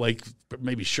 you know, like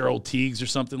maybe Cheryl Teagues or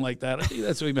something like that. I think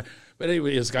that's what he meant. But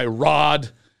anyway, this guy Rod,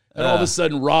 and all of a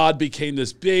sudden Rod became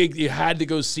this big. You had to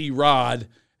go see Rod.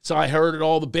 So I heard that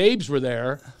all the babes were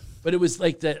there. But it was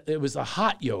like that. It was a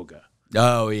hot yoga.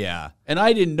 Oh, yeah. And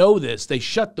I didn't know this. They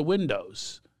shut the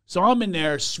windows. So I'm in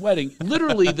there sweating.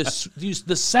 Literally,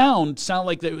 the sound sounded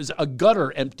like there was a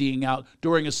gutter emptying out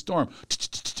during a storm.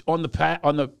 On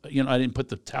the you know, I didn't put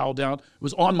the towel down. It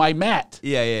was on my mat.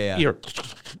 Yeah. Here.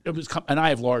 It was, and I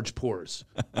have large pores.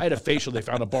 I had a facial. They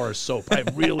found a bar of soap. I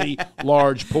have really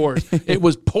large pores. It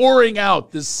was pouring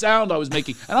out this sound I was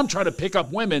making, and I'm trying to pick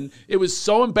up women. It was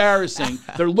so embarrassing.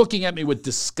 They're looking at me with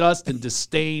disgust and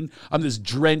disdain. I'm this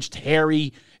drenched,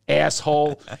 hairy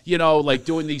asshole, you know, like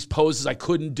doing these poses I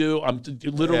couldn't do. I'm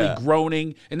literally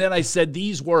groaning. And then I said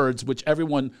these words, which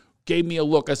everyone gave me a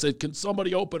look. I said, "Can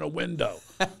somebody open a window?"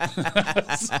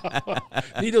 So,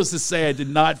 needless to say, I did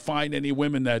not find any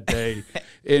women that day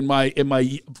in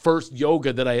my first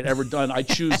yoga that I had ever done. I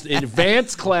chose an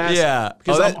advanced class. Yeah.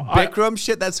 Because Bikram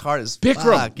shit, that's hard as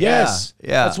Bikram, fuck. yes.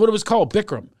 Yeah. That's what it was called,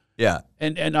 Bikram. Yeah.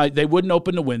 And they wouldn't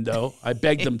open the window. I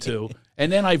begged them to.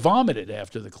 And then I vomited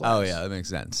after the class. Oh, yeah, that makes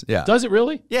sense. Yeah. Does it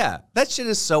really? Yeah. That shit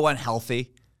is so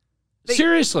unhealthy.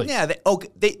 Seriously? Yeah.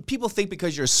 People think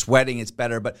because you're sweating it's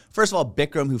better. But first of all,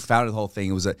 Bikram, who founded the whole thing,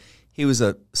 he was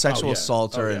a sexual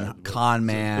assaulter and con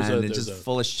man and just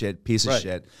full of shit, piece of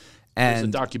shit. There's a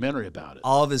And documentary about it.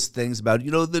 all of his things about,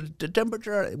 the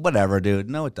temperature, whatever, dude.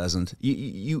 No, it doesn't.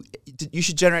 You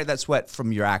should generate that sweat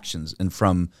from your actions and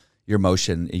from your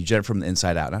motion. You generate it from the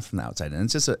inside out, not from the outside in.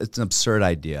 It's just it's an absurd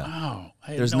idea. Wow.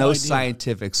 I had There's no no idea.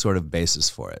 scientific sort of basis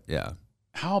for it. Yeah.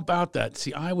 How about that?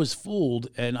 See, I was fooled,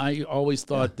 and I always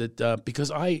thought that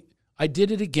because I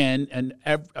did it again, and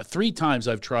 3 times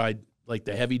I've tried like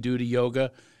the heavy duty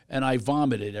yoga, and I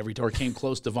vomited every time, or came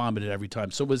close to vomited every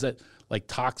time. So was that like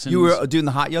toxins? You were doing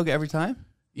the hot yoga every time?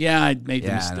 Yeah, I made the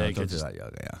Yeah, mistake. no, I don't do just, that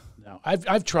yoga, yeah. no,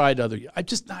 I've tried other. I'm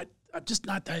just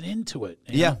not that into it.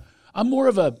 you Yeah. know? I'm more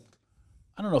of a.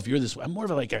 I don't know if you're this way. I'm more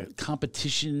of like a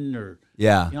competition or.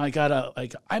 Yeah. I gotta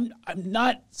like. I'm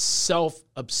not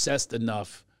self-obsessed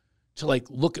enough to like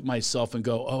look at myself and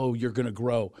go, "Oh, you're gonna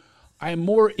grow." I am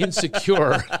more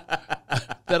insecure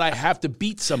that I have to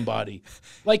beat somebody.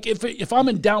 Like if I'm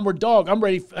in downward dog, I'm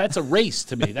ready. That's a race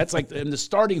to me. That's like in the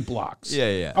starting blocks.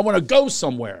 Yeah. I want to go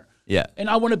somewhere. Yeah. And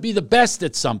I want to be the best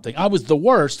at something. I was the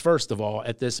worst, first of all,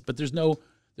 at this, but there's no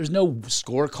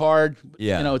scorecard.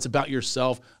 Yeah. It's about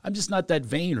yourself. I'm just not that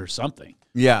vain or something.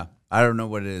 Yeah. I don't know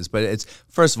what it is, but it's,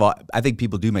 first of all, I think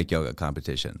people do make yoga a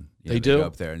competition. They do? Go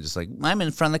up there and just like, I'm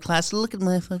in front of the class. Look at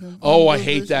my fucking. Oh, I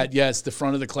hate that. Yes, the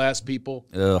front of the class people.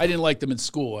 Ugh. I didn't like them in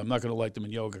school. I'm not going to like them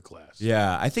in yoga class.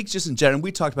 Yeah, I think just in general,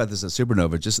 we talked about this at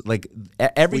Supernova, just like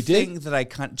everything that I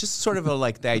just sort of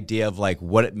like the idea of like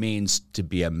what it means to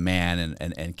be a man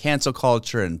and cancel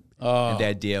culture and the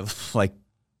idea of like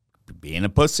being a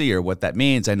pussy or what that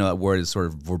means. I know that word is sort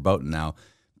of verboten now,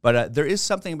 but there is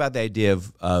something about the idea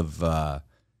of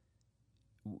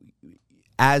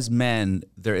as men,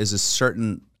 there is a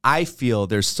certain, I feel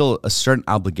there's still a certain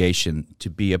obligation to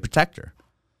be a protector.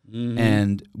 Mm-hmm.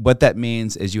 And what that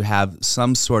means is you have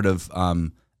some sort of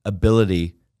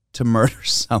ability to murder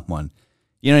someone.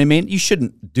 You know what I mean? You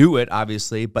shouldn't do it,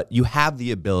 obviously, but you have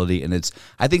the ability, and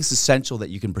I think it's essential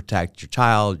that you can protect your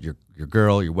child, your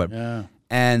girl, your what. Yeah.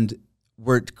 And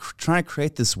we're trying to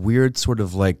create this weird sort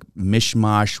of like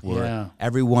mishmash where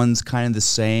everyone's kind of the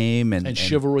same. And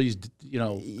chivalry's,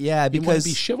 yeah, because you want to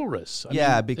be chivalrous.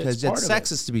 Because it's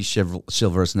sexist to be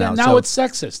chivalrous now. Now it's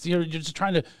sexist. You're just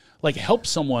trying to like help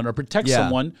someone or protect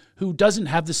someone who doesn't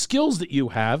have the skills that you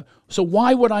have. So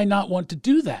why would I not want to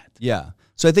do that? Yeah.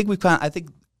 So I think I think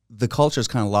the culture's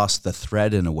kind of lost the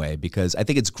thread in a way, because I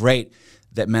think it's great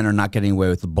that men are not getting away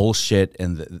with the bullshit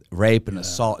and the rape and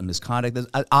assault and misconduct.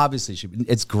 Obviously,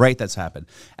 it's great that's happened.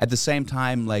 At the same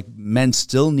time, like men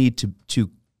still need to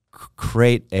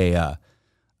create a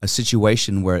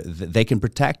situation where they can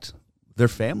protect their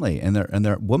family and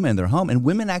their woman, their home, and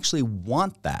women actually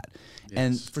want that. Yes.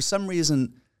 And for some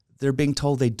reason, they're being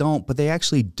told they don't, but they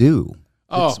actually do.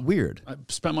 It's weird. I've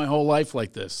spent my whole life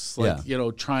like this,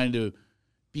 trying to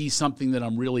be something that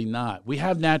I'm really not. We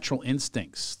have natural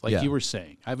instincts, like you were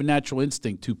saying. I have a natural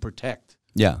instinct to protect.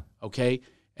 Yeah. Okay?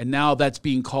 And now that's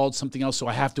being called something else, so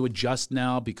I have to adjust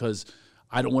now because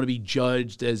I don't want to be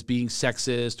judged as being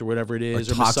sexist or whatever it is,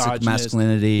 or toxic misogynist.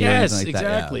 masculinity. Yes, or like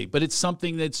exactly. That, But it's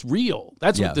something that's real.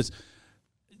 That's what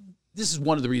this is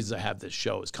one of the reasons I have this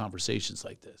show, is conversations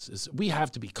like this. Is we have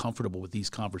to be comfortable with these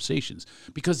conversations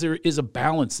because there is a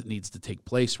balance that needs to take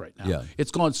place right now. Yeah.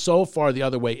 It's gone so far the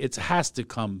other way. It has to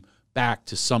come back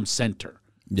to some center.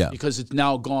 Yeah. Because it's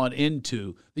now gone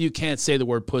into, you can't say the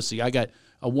word pussy. I got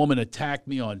a woman attacked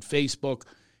me on Facebook.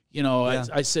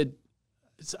 I said,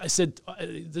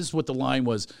 this is what the line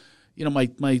was.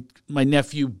 My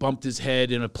nephew bumped his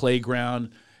head in a playground.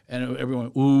 And everyone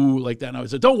went, ooh, like that. And I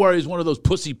said, don't worry, it's one of those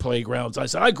pussy playgrounds. I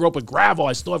said, I grew up with gravel.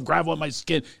 I still have gravel on my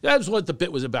skin. That's what the bit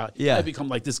was about. Yeah. I become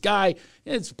like this guy.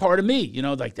 It's part of me,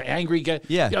 like the angry guy.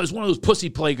 Yeah. It was one of those pussy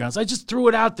playgrounds. I just threw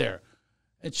it out there.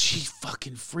 And she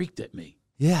fucking freaked at me.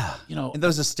 Yeah. And there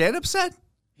was a stand-up set?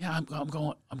 Yeah, I'm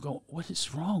going, what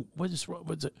is wrong? What is wrong?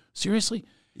 What's it? Seriously?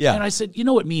 Yeah. And I said,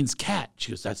 it means cat.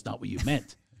 She goes, that's not what you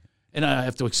meant. And I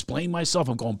have to explain myself.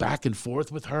 I'm going back and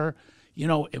forth with her.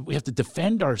 We have to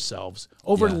defend ourselves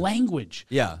over language.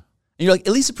 Yeah. And you're like,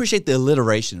 at least appreciate the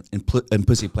alliteration in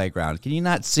Pussy Playground. Can you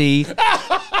not see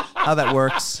how that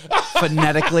works?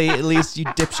 Phonetically, at least, you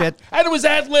dipshit. And it was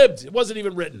ad-libbed. It wasn't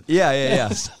even written.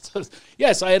 Yeah.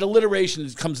 Yes, I had alliteration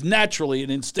that comes naturally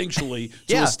and instinctually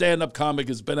to a stand-up comic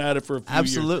who's been at it for a few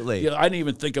years. Absolutely. I didn't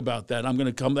even think about that. I'm going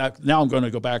to come back. Now I'm going to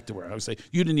go back to her. I would say,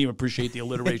 you didn't even appreciate the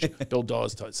alliteration. Bill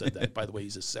Dawes said that. By the way,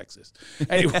 he's a sexist.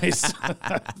 Anyways,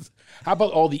 how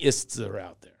about all the ists that are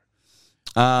out there?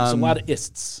 There's a lot of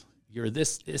ists. You're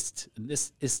this ist and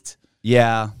this ist.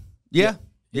 Yeah.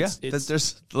 It's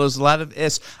There's a lot of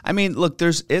ists. I mean, look,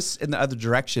 there's ists in the other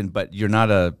direction, but you're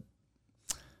not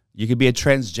you could be a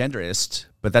transgenderist,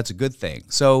 but that's a good thing.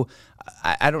 So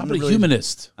I don't. I'm a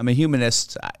humanist. I'm a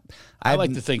humanist. I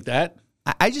like to think that.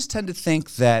 I just tend to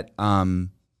think that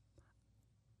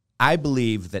I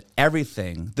believe that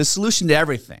the solution to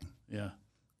everything,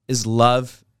 is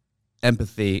love,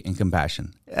 empathy, and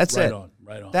compassion. That's it.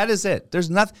 Right on. That is it.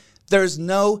 There's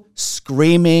no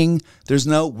screaming. There's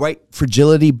no white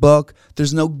fragility book.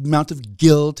 There's no amount of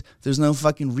guilt. There's no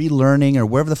fucking relearning or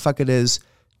wherever the fuck it is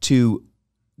to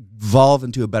evolve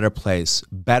into a better place,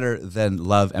 better than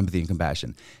love, empathy, and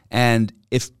compassion. And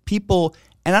if people,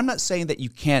 and I'm not saying that you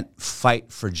can't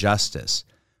fight for justice,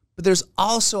 but there's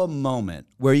also a moment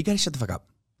where you got to shut the fuck up.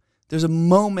 There's a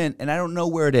moment, and I don't know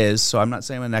where it is, so I'm not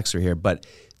saying I'm an expert here, but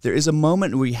there is a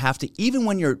moment where you have to, even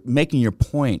when you're making your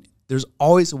point, there's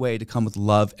always a way to come with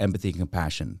love, empathy, and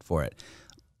compassion for it.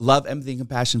 Love, empathy, and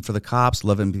compassion for the cops,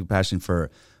 love, empathy, and compassion for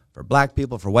black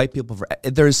people, for white people.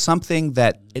 There is something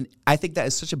that, and I think that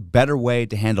is such a better way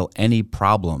to handle any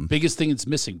problem. Biggest thing it's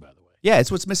missing, by the way. Yeah,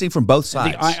 it's what's missing from both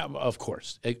sides. Of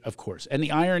course. And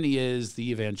the irony is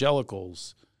the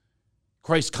evangelicals,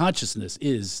 Christ consciousness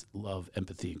is love,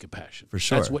 empathy, and compassion. For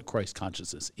sure. That's what Christ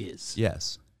consciousness is.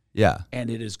 Yes. Yeah. And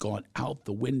it has gone out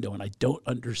the window, and I don't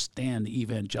understand the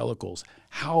evangelicals,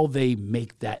 how they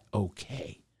make that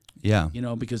okay. Yeah.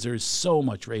 Because there's so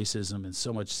much racism and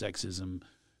so much sexism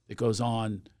that goes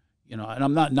on, and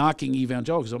I'm not knocking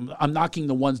evangelicals. I'm knocking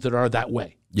the ones that are that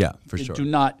way. Yeah, for sure. Do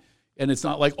not, and it's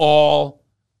not like all,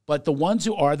 but the ones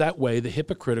who are that way, the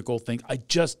hypocritical think, I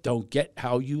just don't get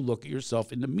how you look at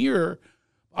yourself in the mirror.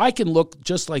 I can look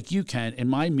just like you can in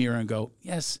my mirror and go,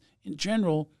 yes, in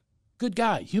general, good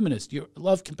guy, humanist. Your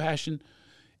love, compassion,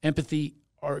 empathy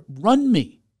run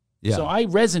me. Yeah. So I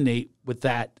resonate with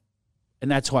that,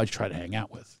 and that's who I try to hang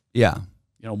out with. Yeah.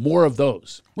 More of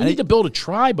those. We need to build a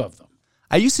tribe of them.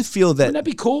 I used to feel that. Wouldn't that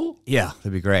be cool? Yeah,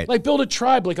 that'd be great. Like build a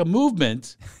tribe, like a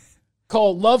movement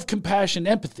called Love, Compassion,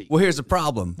 Empathy. Well, here's the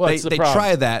problem. What's They the problem?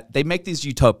 try that. They make these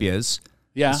utopias.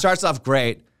 Yeah. It starts off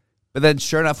great, but then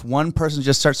sure enough, one person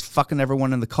just starts fucking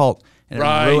everyone in the cult, and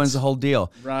Right. it ruins the whole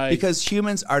deal. Right. Because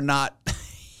humans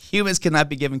cannot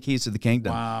be given keys to the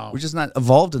kingdom. Wow. We're just not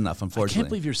evolved enough, I unfortunately. can't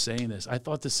believe you're saying this. I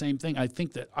thought the same thing. I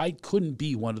think that I couldn't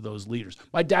be one of those leaders.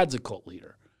 My dad's a cult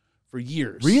leader for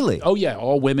years. Really? Oh, yeah.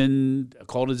 All women,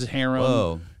 called his harem.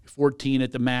 Whoa. 14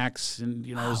 at the max, and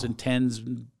it was in 10s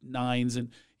and 9s, and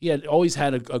he had always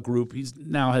had a group. He's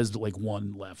now has like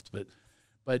one left, but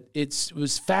it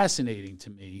was fascinating to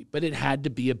me. But it had to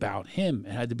be about him.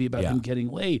 It had to be about him getting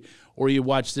laid. Or you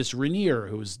watch this Rainier,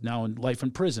 who is now in life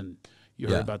in prison. You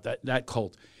heard about that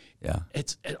cult. Yeah.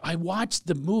 I watched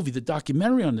the movie, the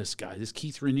documentary on this guy, this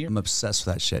Keith Rainier. I'm obsessed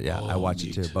with that shit. Yeah, I watch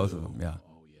it too. Both of them. Yeah.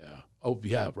 Oh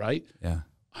yeah, right. Yeah.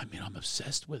 I mean, I'm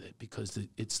obsessed with it because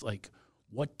it's like,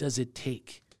 what does it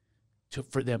take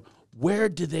for them?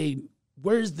 Where's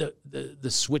the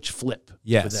switch flip for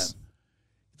Yes. them?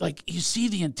 Like, you see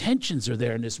the intentions are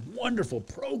there in this wonderful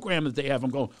program that they have. I'm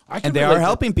going, And they are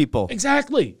helping people.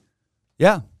 Exactly.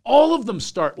 Yeah. All of them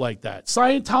start like that.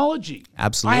 Scientology.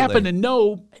 Absolutely. I happen to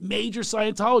know major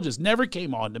Scientologists. Never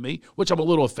came on to me, which I'm a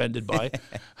little offended by.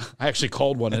 I actually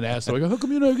called one and asked them, I go, how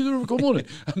come you never come on it?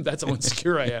 That's how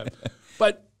insecure I am.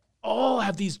 But all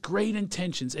have these great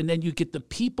intentions. And then you get the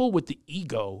people with the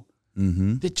ego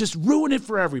that just ruin it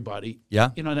for everybody. Yeah.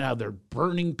 Now they're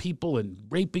burning people and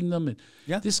raping them. And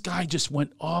this guy just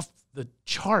went off the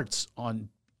charts on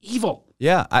evil.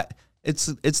 Yeah. It's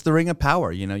the ring of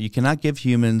power. You cannot give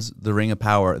humans the ring of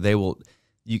power.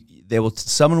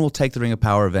 Someone will take the ring of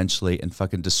power eventually and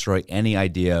fucking destroy any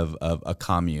idea of a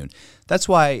commune. That's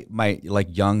why my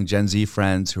young Gen Z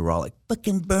friends who are all like,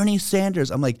 fucking Bernie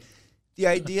Sanders. I'm like, the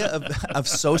idea of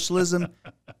socialism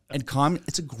and commune,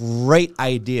 it's a great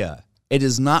idea. It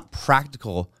is not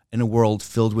practical in a world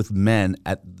filled with men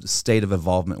at the state of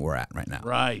involvement we're at right now.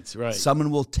 Right.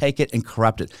 Someone will take it and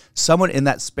corrupt it. Someone in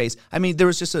that space. I mean, there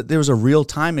was a real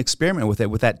time experiment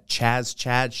with that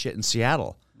Chad shit in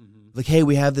Seattle. Like, hey,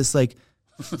 we have this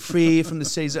free from the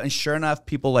cities, and sure enough,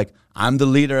 people I'm the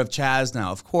leader of Chaz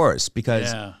now, of course,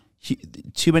 because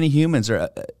too many humans are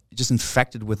just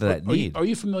infected with that need. Are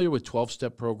you familiar with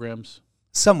 12-step programs?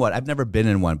 Somewhat. I've never been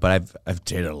in one, but I've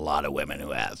dated a lot of women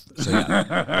who have. So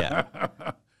yeah.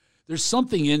 There's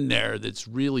something in there that's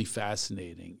really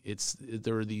fascinating.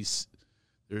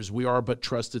 We are but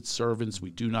trusted servants. We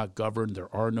do not govern. There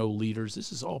are no leaders.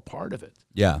 This is all part of it.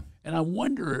 Yeah. And I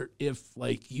wonder if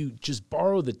you just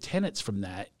borrow the tenets from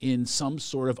that in some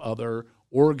sort of other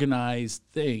organized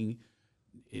thing,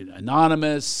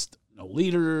 anonymous, no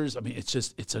leaders. I mean,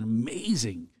 it's an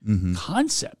amazing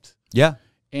concept. Yeah.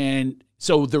 And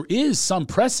so there is some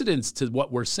precedence to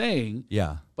what we're saying.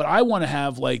 Yeah. But I want to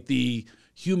have the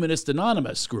Humanist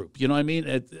Anonymous group. You know what I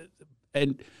mean?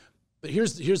 But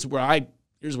here's where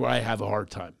I have a hard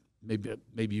time.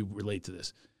 Maybe you relate to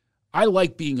this. I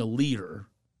like being a leader,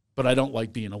 but I don't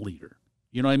like being a leader.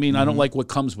 You know what I mean? I don't like what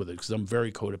comes with it because I'm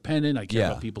very codependent. I care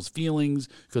about people's feelings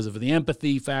because of the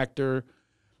empathy factor.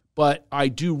 But I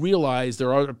do realize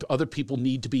there are other people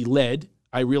need to be led.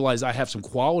 I realize I have some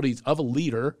qualities of a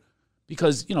leader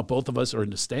because, both of us are in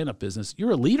the stand-up business.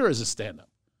 You're a leader as a stand-up.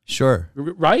 Sure.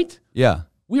 Right? Yeah.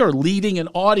 We are leading an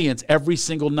audience every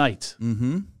single night.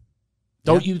 Mm-hmm.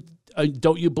 Don't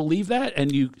you believe that?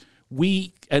 And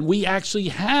we actually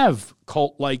have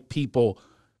cult-like people,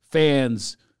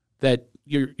 fans that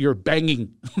you're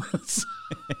banging,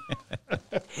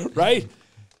 right?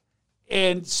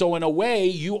 And so in a way,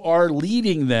 you are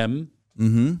leading them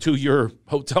to your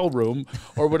hotel room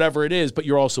or whatever it is, but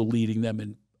you're also leading them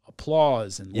in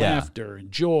applause and laughter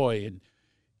and joy. And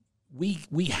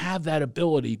we have that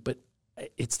ability, but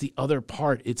it's the other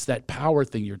part. It's that power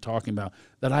thing you're talking about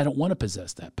that I don't want to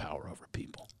possess that power over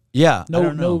people. Yeah.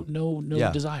 No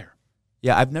desire.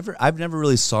 Yeah, I've never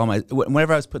really saw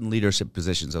whenever I was put in leadership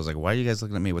positions, I was like, why are you guys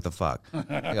looking at me? What the fuck?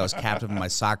 Like I was captain of my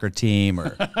soccer team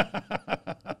or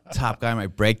top guy on my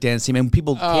breakdance team. And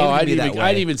people came to me that way. I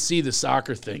didn't even see the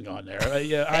soccer thing on there.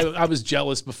 I was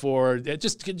jealous before.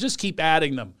 Just keep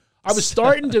adding them. I was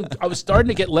starting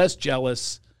to get less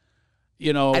jealous.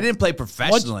 I didn't play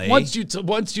professionally. Once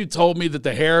you told me that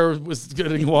the hair was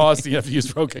getting lost, you have to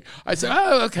use okay. I said,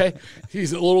 oh, okay.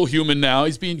 He's a little human now.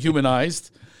 He's being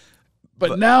humanized.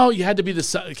 But now you had to be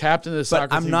the captain of the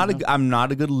soccer team. I'm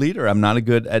not a good leader. I'm not a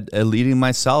good at leading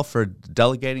myself or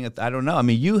delegating it. I don't know. I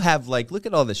mean, you have look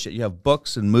at all this shit. You have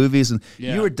books and movies, and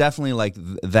you were definitely like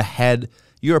the head.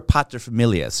 You're a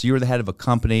paterfamilias. You were the head of a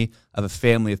company, of a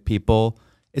family of people.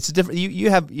 It's a different.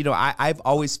 You have. I've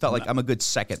always felt like I'm a good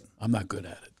second. I'm not good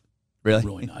at it. Really?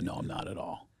 Really not. No, I'm not at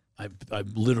all. I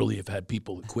literally have had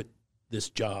people that quit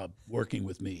this job working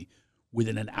with me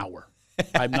within an hour.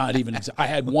 I'm not even. I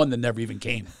had one that never even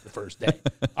came the first day.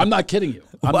 I'm not kidding you.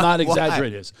 I'm not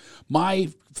exaggerating this. My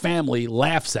family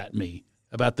laughs at me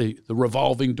about the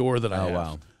revolving door that I have.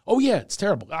 Wow. Oh yeah, it's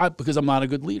terrible because I'm not a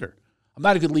good leader. I'm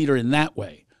not a good leader in that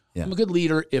way. Yeah. I'm a good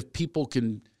leader if people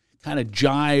can kind of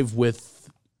jive with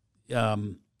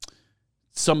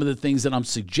some of the things that I'm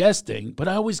suggesting. But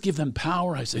I always give them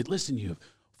power. I say, listen, you have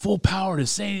full power to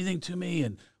say anything to me,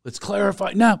 and let's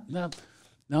clarify. No.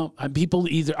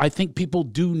 I think people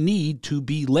do need to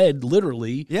be led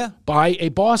literally by a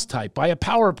boss type, by a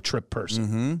power trip person.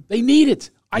 Mm-hmm. They need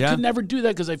it. I could never do that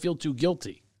because I feel too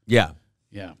guilty. Yeah.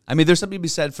 Yeah. I mean, there's something to be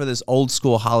said for this old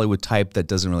school Hollywood type that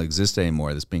doesn't really exist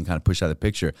anymore, that's being kind of pushed out of the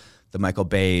picture. The Michael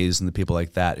Bays and the people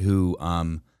like that who,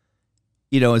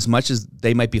 as much as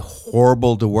they might be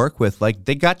horrible to work with, like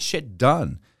they got shit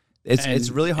done. It's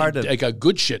really hard to... They got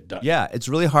good shit done. Yeah. It's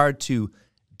really hard to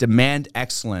demand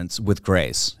excellence with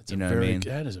grace. What I mean?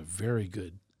 That is a very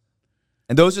good.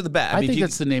 And those are the best. I think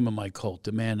that's the name of my cult: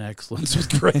 demand excellence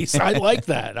with grace. I like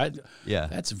that.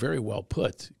 That's very well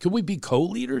put. Could we be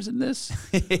co-leaders in this?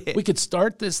 We could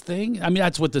start this thing. I mean,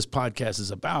 that's what this podcast is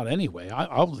about, anyway.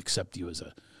 I'll accept you as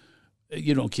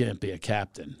can't be a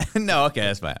captain. No, okay,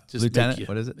 that's fine. Just lieutenant.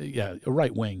 What is it? Yeah, a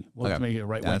right wing. We'll make it a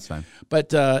right wing. That's fine.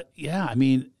 But I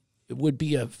mean. It would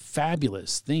be a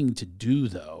fabulous thing to do,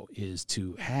 though, is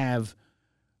to have,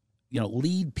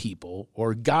 lead people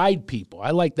or guide people.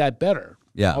 I like that better.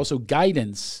 Yeah. Also,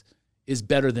 guidance is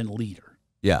better than leader.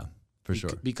 Yeah, for sure.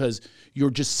 Because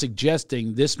you're just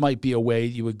suggesting this might be a way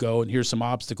you would go, and here's some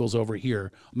obstacles over here.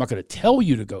 I'm not going to tell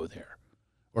you to go there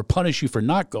or punish you for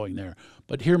not going there,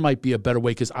 but here might be a better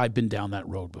way because I've been down that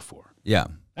road before. Yeah.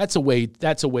 That's a way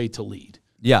to lead.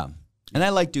 Yeah. And I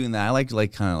like doing that. I like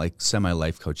kind of like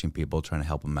semi-life coaching people, trying to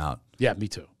help them out. Yeah, me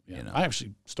too. Yeah. I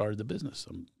actually started the business.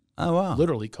 Oh, wow.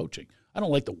 Literally coaching. I don't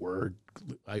like the word.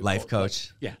 Life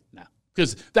coach? No.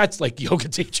 Because that's like yoga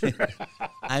teacher.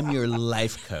 I'm your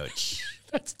life coach.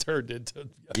 That's turned into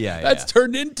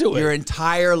turned into it. Your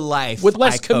entire life. With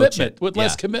less commitment. With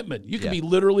less commitment. You can be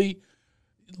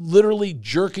literally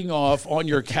jerking off on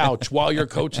your couch while you're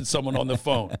coaching someone on the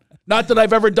phone. Not that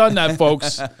I've ever done that,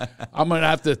 folks. I'm going to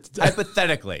have to...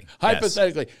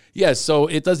 Hypothetically. Yes. So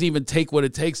it doesn't even take what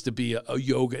it takes to be a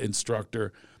yoga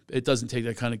instructor. It doesn't take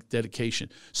that kind of dedication.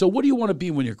 So what do you want to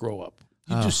be when you grow up?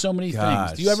 You do so many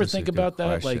things. Do you ever think about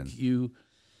that? Question. Like you...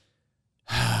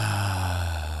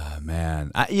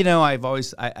 Man.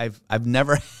 I've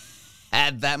never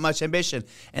had that much ambition.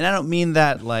 And I don't mean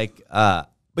that like... but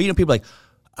people like,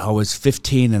 I was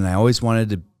 15 and I always wanted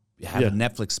to have a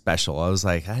Netflix special. I was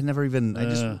like, I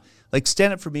just like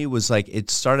stand up for me was like, it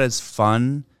started as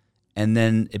fun and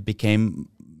then it became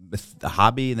a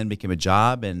hobby and then became a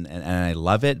job, and I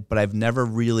love it. But I've never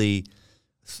really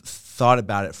thought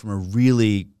about it from a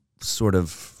really sort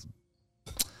of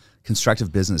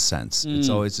constructive business sense. It's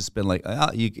always just been like,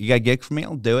 oh, you got a gig for me?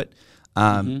 I'll do it.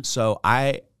 So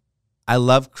I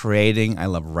love creating. I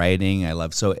love writing.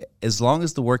 So as long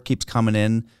as the work keeps coming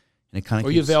in, and it kind of.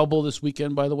 Are you available this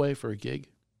weekend, by the way, for a gig?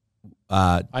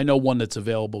 I know one that's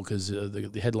available because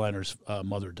the headliner's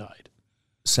mother died.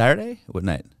 Saturday? What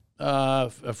night?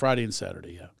 Friday and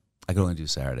Saturday. Yeah. I can only do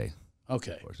Saturday.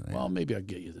 Okay. Well, maybe I'll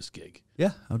get you this gig.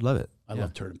 Yeah, I would love it. I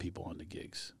love turning people on to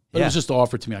gigs. But it was just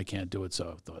offered to me. I can't do it,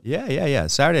 so I thought. Yeah.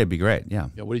 Saturday would be great. Yeah.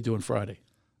 Yeah. What are you doing Friday?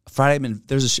 Friday,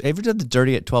 have you ever done the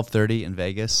Dirty at 12:30 in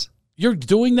Vegas? You're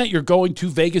doing that? You're going to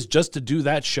Vegas just to do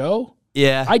that show?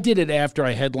 Yeah. I did it after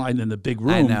I headlined in the big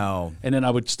room. I know. And then I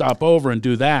would stop over and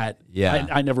do that. Yeah.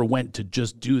 I never went to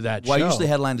just do that show. Well, I usually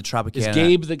headline the Tropicana. Is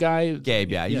Gabe the guy?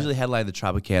 Gabe, yeah. I usually headline the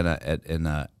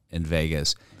Tropicana in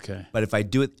Vegas. Okay. But if I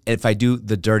do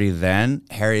the Dirty then,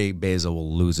 Harry Basil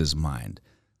will lose his mind.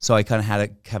 So I kind of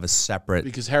had to have a separate.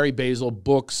 Because Harry Basil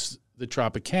books the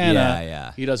Tropicana.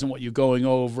 Yeah. He doesn't want you going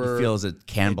over. He feels it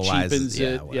cannibalizes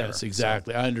it. Yes,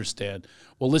 exactly. I understand.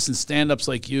 Well, listen, stand-ups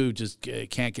like you just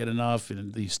can't get enough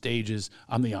in these stages.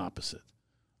 I'm the opposite.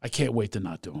 I can't wait to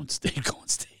not go on stage.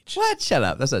 What? Shut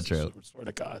up. That's not true. I swear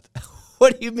to God.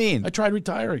 What do you mean? I tried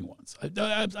retiring once.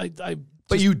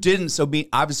 But you didn't. So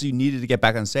obviously you needed to get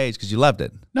back on stage because you loved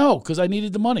it. No, because I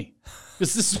needed the money.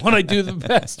 Because this is what I do the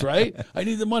best, right? I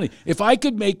need the money. If I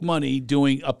could make money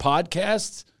doing a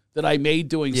podcast that I made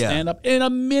doing stand-up in a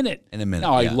minute.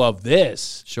 Now, I love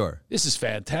this. Sure. This is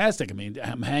fantastic. I mean,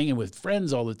 I'm hanging with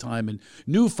friends all the time and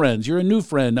new friends. You're a new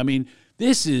friend. I mean,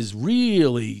 this is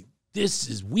wheelhouse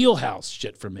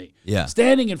shit for me. Yeah.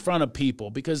 Standing in front of people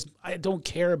because I don't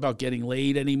care about getting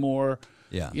laid anymore.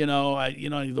 Yeah.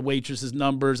 The waitress's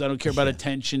numbers. I don't care about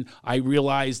attention. I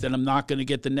realize that I'm not going to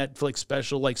get the Netflix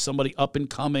special like somebody up and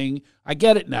coming. I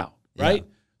get it now, right? Yeah.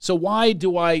 So why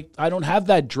do I don't have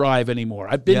that drive anymore?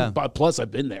 Plus I've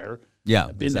been there. Yeah.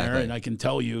 I've been there, and I can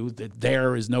tell you that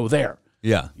there is no there.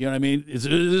 Yeah. You know what I mean?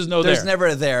 There's no there. There's never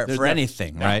a there for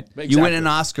anything, right? Exactly. You win an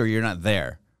Oscar, you're not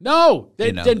there. No.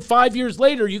 Then 5 years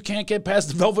later, you can't get past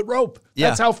the velvet rope.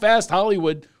 That's how fast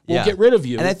Hollywood will get rid of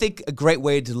you. And I think a great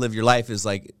way to live your life is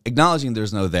like acknowledging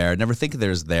there's no there, never think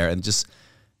there's there, and just,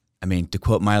 I mean, to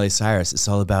quote Miley Cyrus, it's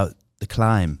all about the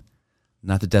climb,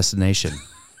 not the destination.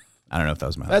 I don't know if that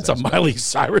was Miley Cyrus. That's a Miley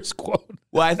Cyrus quote.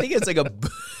 Well, I think it's like a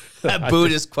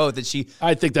Buddhist quote that she.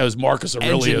 I think that was Marcus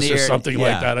Aurelius or something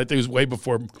like that. I think it was way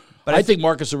before. But I think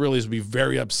Marcus Aurelius would be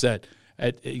very upset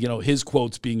at his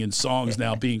quotes being in songs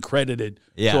now being credited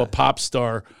to a pop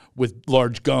star with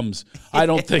large gums. I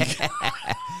don't think.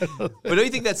 But don't you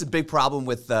think that's a big problem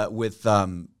with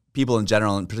people in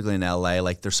general, and particularly in LA?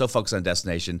 Like they're so focused on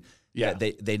destination, that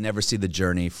they never see the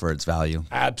journey for its value.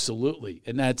 Absolutely,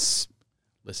 and that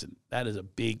is a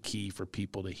big key for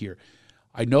people to hear.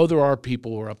 I know there are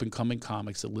people who are up-and-coming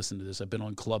comics that listen to this. I've been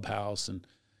on Clubhouse, and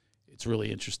it's really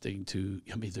interesting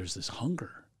there's this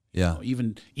hunger. Yeah.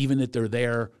 Even that they're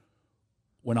there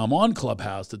when I'm on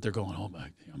Clubhouse, that they're going, oh, I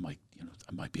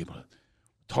might be able to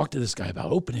talk to this guy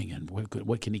about opening, and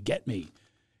what can he get me?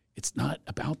 It's not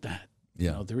about that.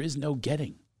 Yeah. There is no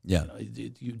getting. Yeah.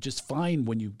 You just find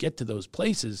when you get to those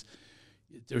places,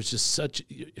 there's just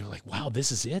you're like, wow,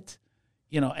 this is it.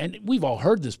 And we've all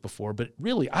heard this before, but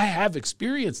really, I have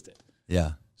experienced it.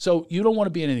 Yeah. So you don't want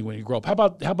to be anything when you grow up. How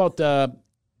about do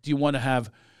you want to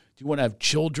have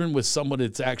children with someone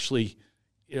that's actually,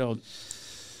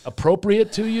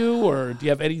 appropriate to you, or do you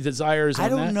have any desires? I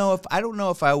don't know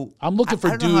if I'm looking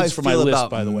for dudes for my list.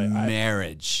 By the way,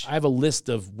 marriage. I have a list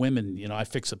of women. I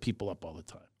fix people up all the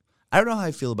time. I don't know how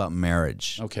I feel about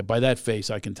marriage. Okay, by that face,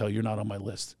 I can tell you're not on my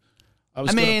list. I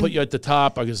was going to put you at the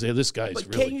top. I was going to say, this guy's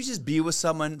really... Can't you just be with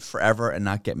someone forever and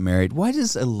not get married? Why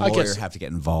does a lawyer have to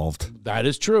get involved? That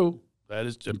is true.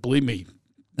 And believe me,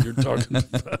 you're talking...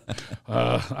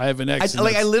 I have an ex...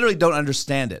 I literally don't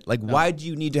understand it. Why do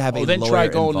you need to have a lawyer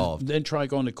involved? Then try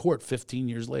going to court 15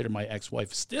 years later. My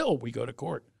ex-wife, still, we go to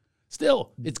court.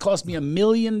 Still. It's cost me $1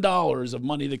 million of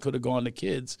money that could have gone to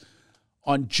kids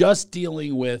on just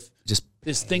dealing with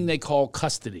this thing they call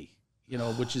custody.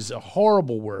 Which is a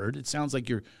horrible word. It sounds like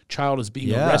your child is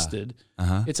being arrested.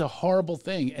 Uh-huh. It's a horrible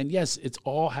thing. And yes, it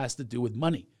all has to do with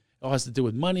money. It all has to do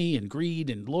with money and greed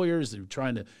and lawyers that are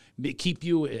trying to keep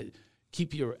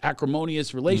your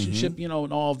acrimonious relationship, and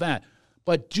all of that.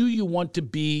 But do you want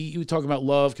to you talk about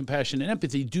love, compassion, and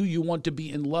empathy. Do you want to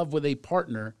be in love with a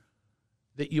partner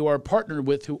that you are partnered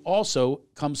with who also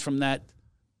comes from that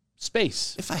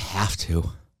space? If I have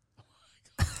to.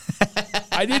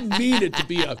 I didn't mean it to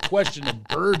be a question of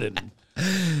burden.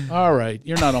 All right.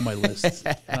 You're not on my list.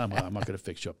 I'm not going to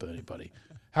fix you up with anybody.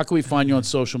 How can we find you on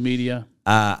social media?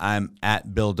 I'm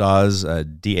at Bill Dawes,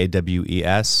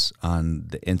 Dawes, on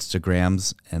the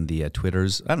Instagrams and the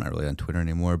Twitters. I'm not really on Twitter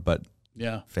anymore, but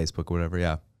Yeah. Facebook or whatever,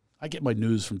 yeah. I get my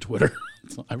news from Twitter.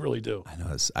 I really do. I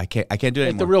know. I can't do it Like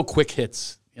anymore. the real quick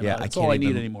hits. You know, yeah, that's I can't all I even,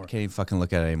 need anymore. Can't even fucking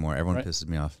look at it anymore. Everyone Right. pisses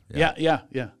me off. Yeah.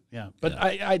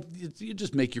 But you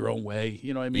just make your own way.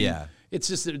 You know what I mean? Yeah. It's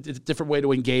just a different way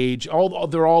to engage.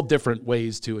 They're all different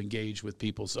ways to engage with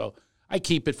people. So I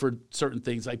keep it for certain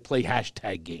things. I play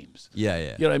hashtag games. Yeah.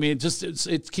 You know what I mean?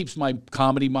 It keeps my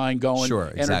comedy mind going. Sure,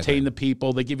 exactly. Entertain the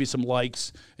people. They give you some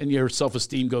likes, and your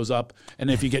self-esteem goes up.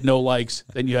 And if you get no likes,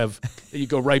 then you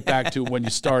go right back to when you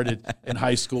started in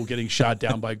high school, getting shot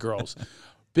down by girls.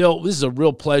 Bill, this is a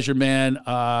real pleasure, man.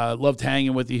 Loved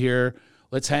hanging with you here.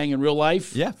 Let's hang in real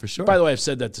life. Yeah, for sure. By the way, I've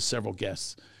said that to several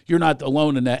guests. You're not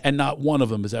alone in that, and not one of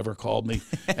them has ever called me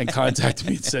and contacted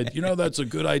me and said, that's a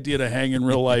good idea to hang in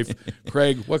real life.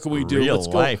 Craig, what can we do? Real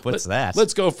life? What's that?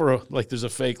 Let's go for there's a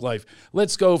fake life.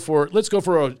 Let's go for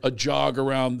a jog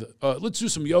around. Let's do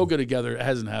some yoga together. It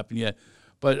hasn't happened yet.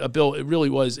 But Bill, it really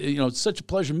was, it's such a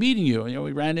pleasure meeting you.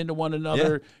 We ran into one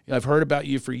another. Yeah. I've heard about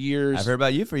you for years. I've heard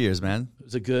about you for years, man.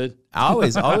 Was it good?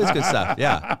 Always good stuff.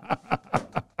 Yeah.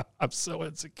 I'm so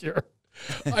insecure.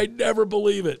 I never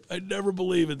believe it.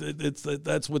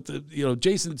 That's what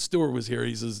Jason Stewart was here.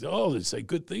 He says, "Oh, they say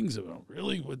good things about him.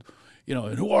 Really?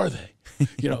 And who are they?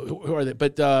 Who are they?"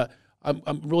 But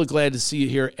I'm really glad to see you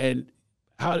here. And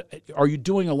how are you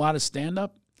doing? A lot of stand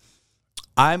up?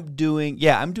 I'm doing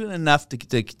enough to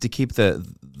keep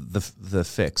the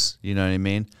fix. You know what I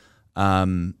mean?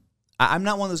 I'm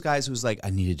not one of those guys who's like, I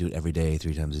need to do it every day,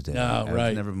 3 times a day. No, right.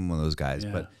 I've never been one of those guys.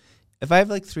 Yeah. But if I have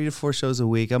like 3 to 4 shows a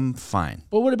week, I'm fine.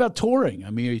 But what about touring? I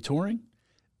mean, are you touring?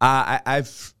 I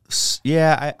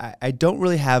don't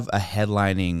really have a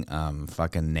headlining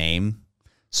fucking name.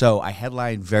 So I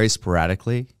headline very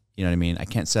sporadically. You know what I mean? I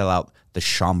can't sell out the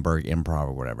Schaumburg Improv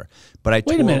or whatever. But I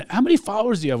Wait a minute. How many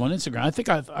followers do you have on Instagram? I think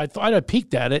I thought I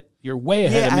peeked at it. You're way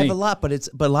ahead of me. I have a lot, but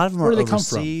a lot of them Where are do they come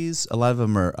overseas. A lot of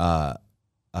them are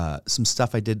some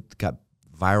stuff I did got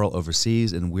viral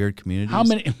overseas in weird communities. How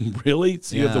many? Really?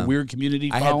 So you have the weird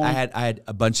community following? I had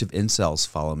a bunch of incels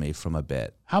follow me from a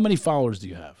bit. How many followers do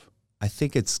you have? I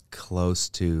think it's close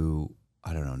to,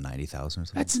 I don't know, 90,000 or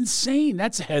something. That's insane.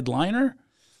 That's a headliner.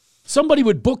 Somebody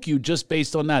would book you just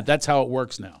based on that. That's how it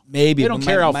works now. Maybe they don't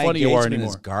care how funny you are engagement anymore.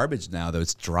 is garbage now, though.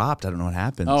 It's dropped. I don't know what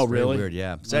happened. Oh, it's very really? weird.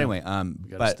 Yeah. So anyway,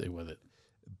 You gotta stay with it.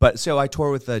 But so I tour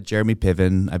with Jeremy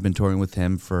Piven. I've been touring with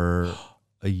him for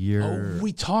a year. Oh,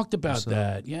 we talked about so.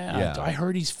 that. Yeah. I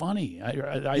heard he's funny.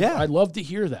 I love to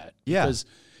hear that. Yeah. Because,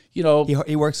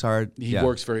 he works hard. He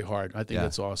works very hard. I think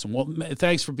that's awesome. Well,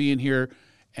 thanks for being here.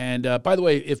 And by the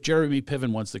way, if Jeremy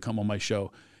Piven wants to come on my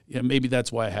show, maybe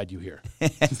that's why I had you here.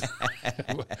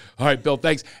 All right, Bill,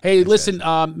 thanks. Hey, listen,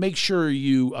 make sure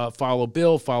you follow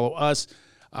Bill, follow us.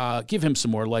 Give him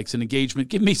some more likes and engagement.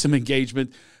 Give me some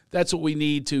engagement. That's what we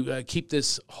need to keep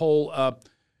this whole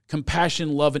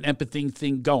compassion, love, and empathy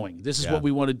thing going. This is what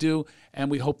we want to do,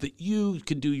 and we hope that you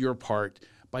can do your part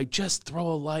by just throw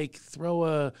a like, throw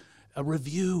a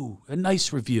review, a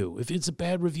nice review. If it's a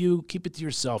bad review, keep it to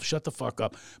yourself. Shut the fuck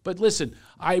up. But listen,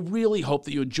 I really hope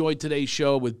that you enjoyed today's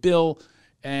show with Bill,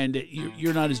 and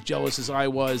you're not as jealous as I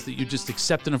was, that you're just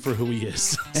accepting him for who he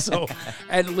is. So,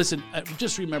 and listen,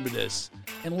 just remember this.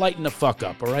 Enlighten the fuck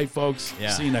up, all right, folks?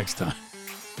 Yeah. See you next time.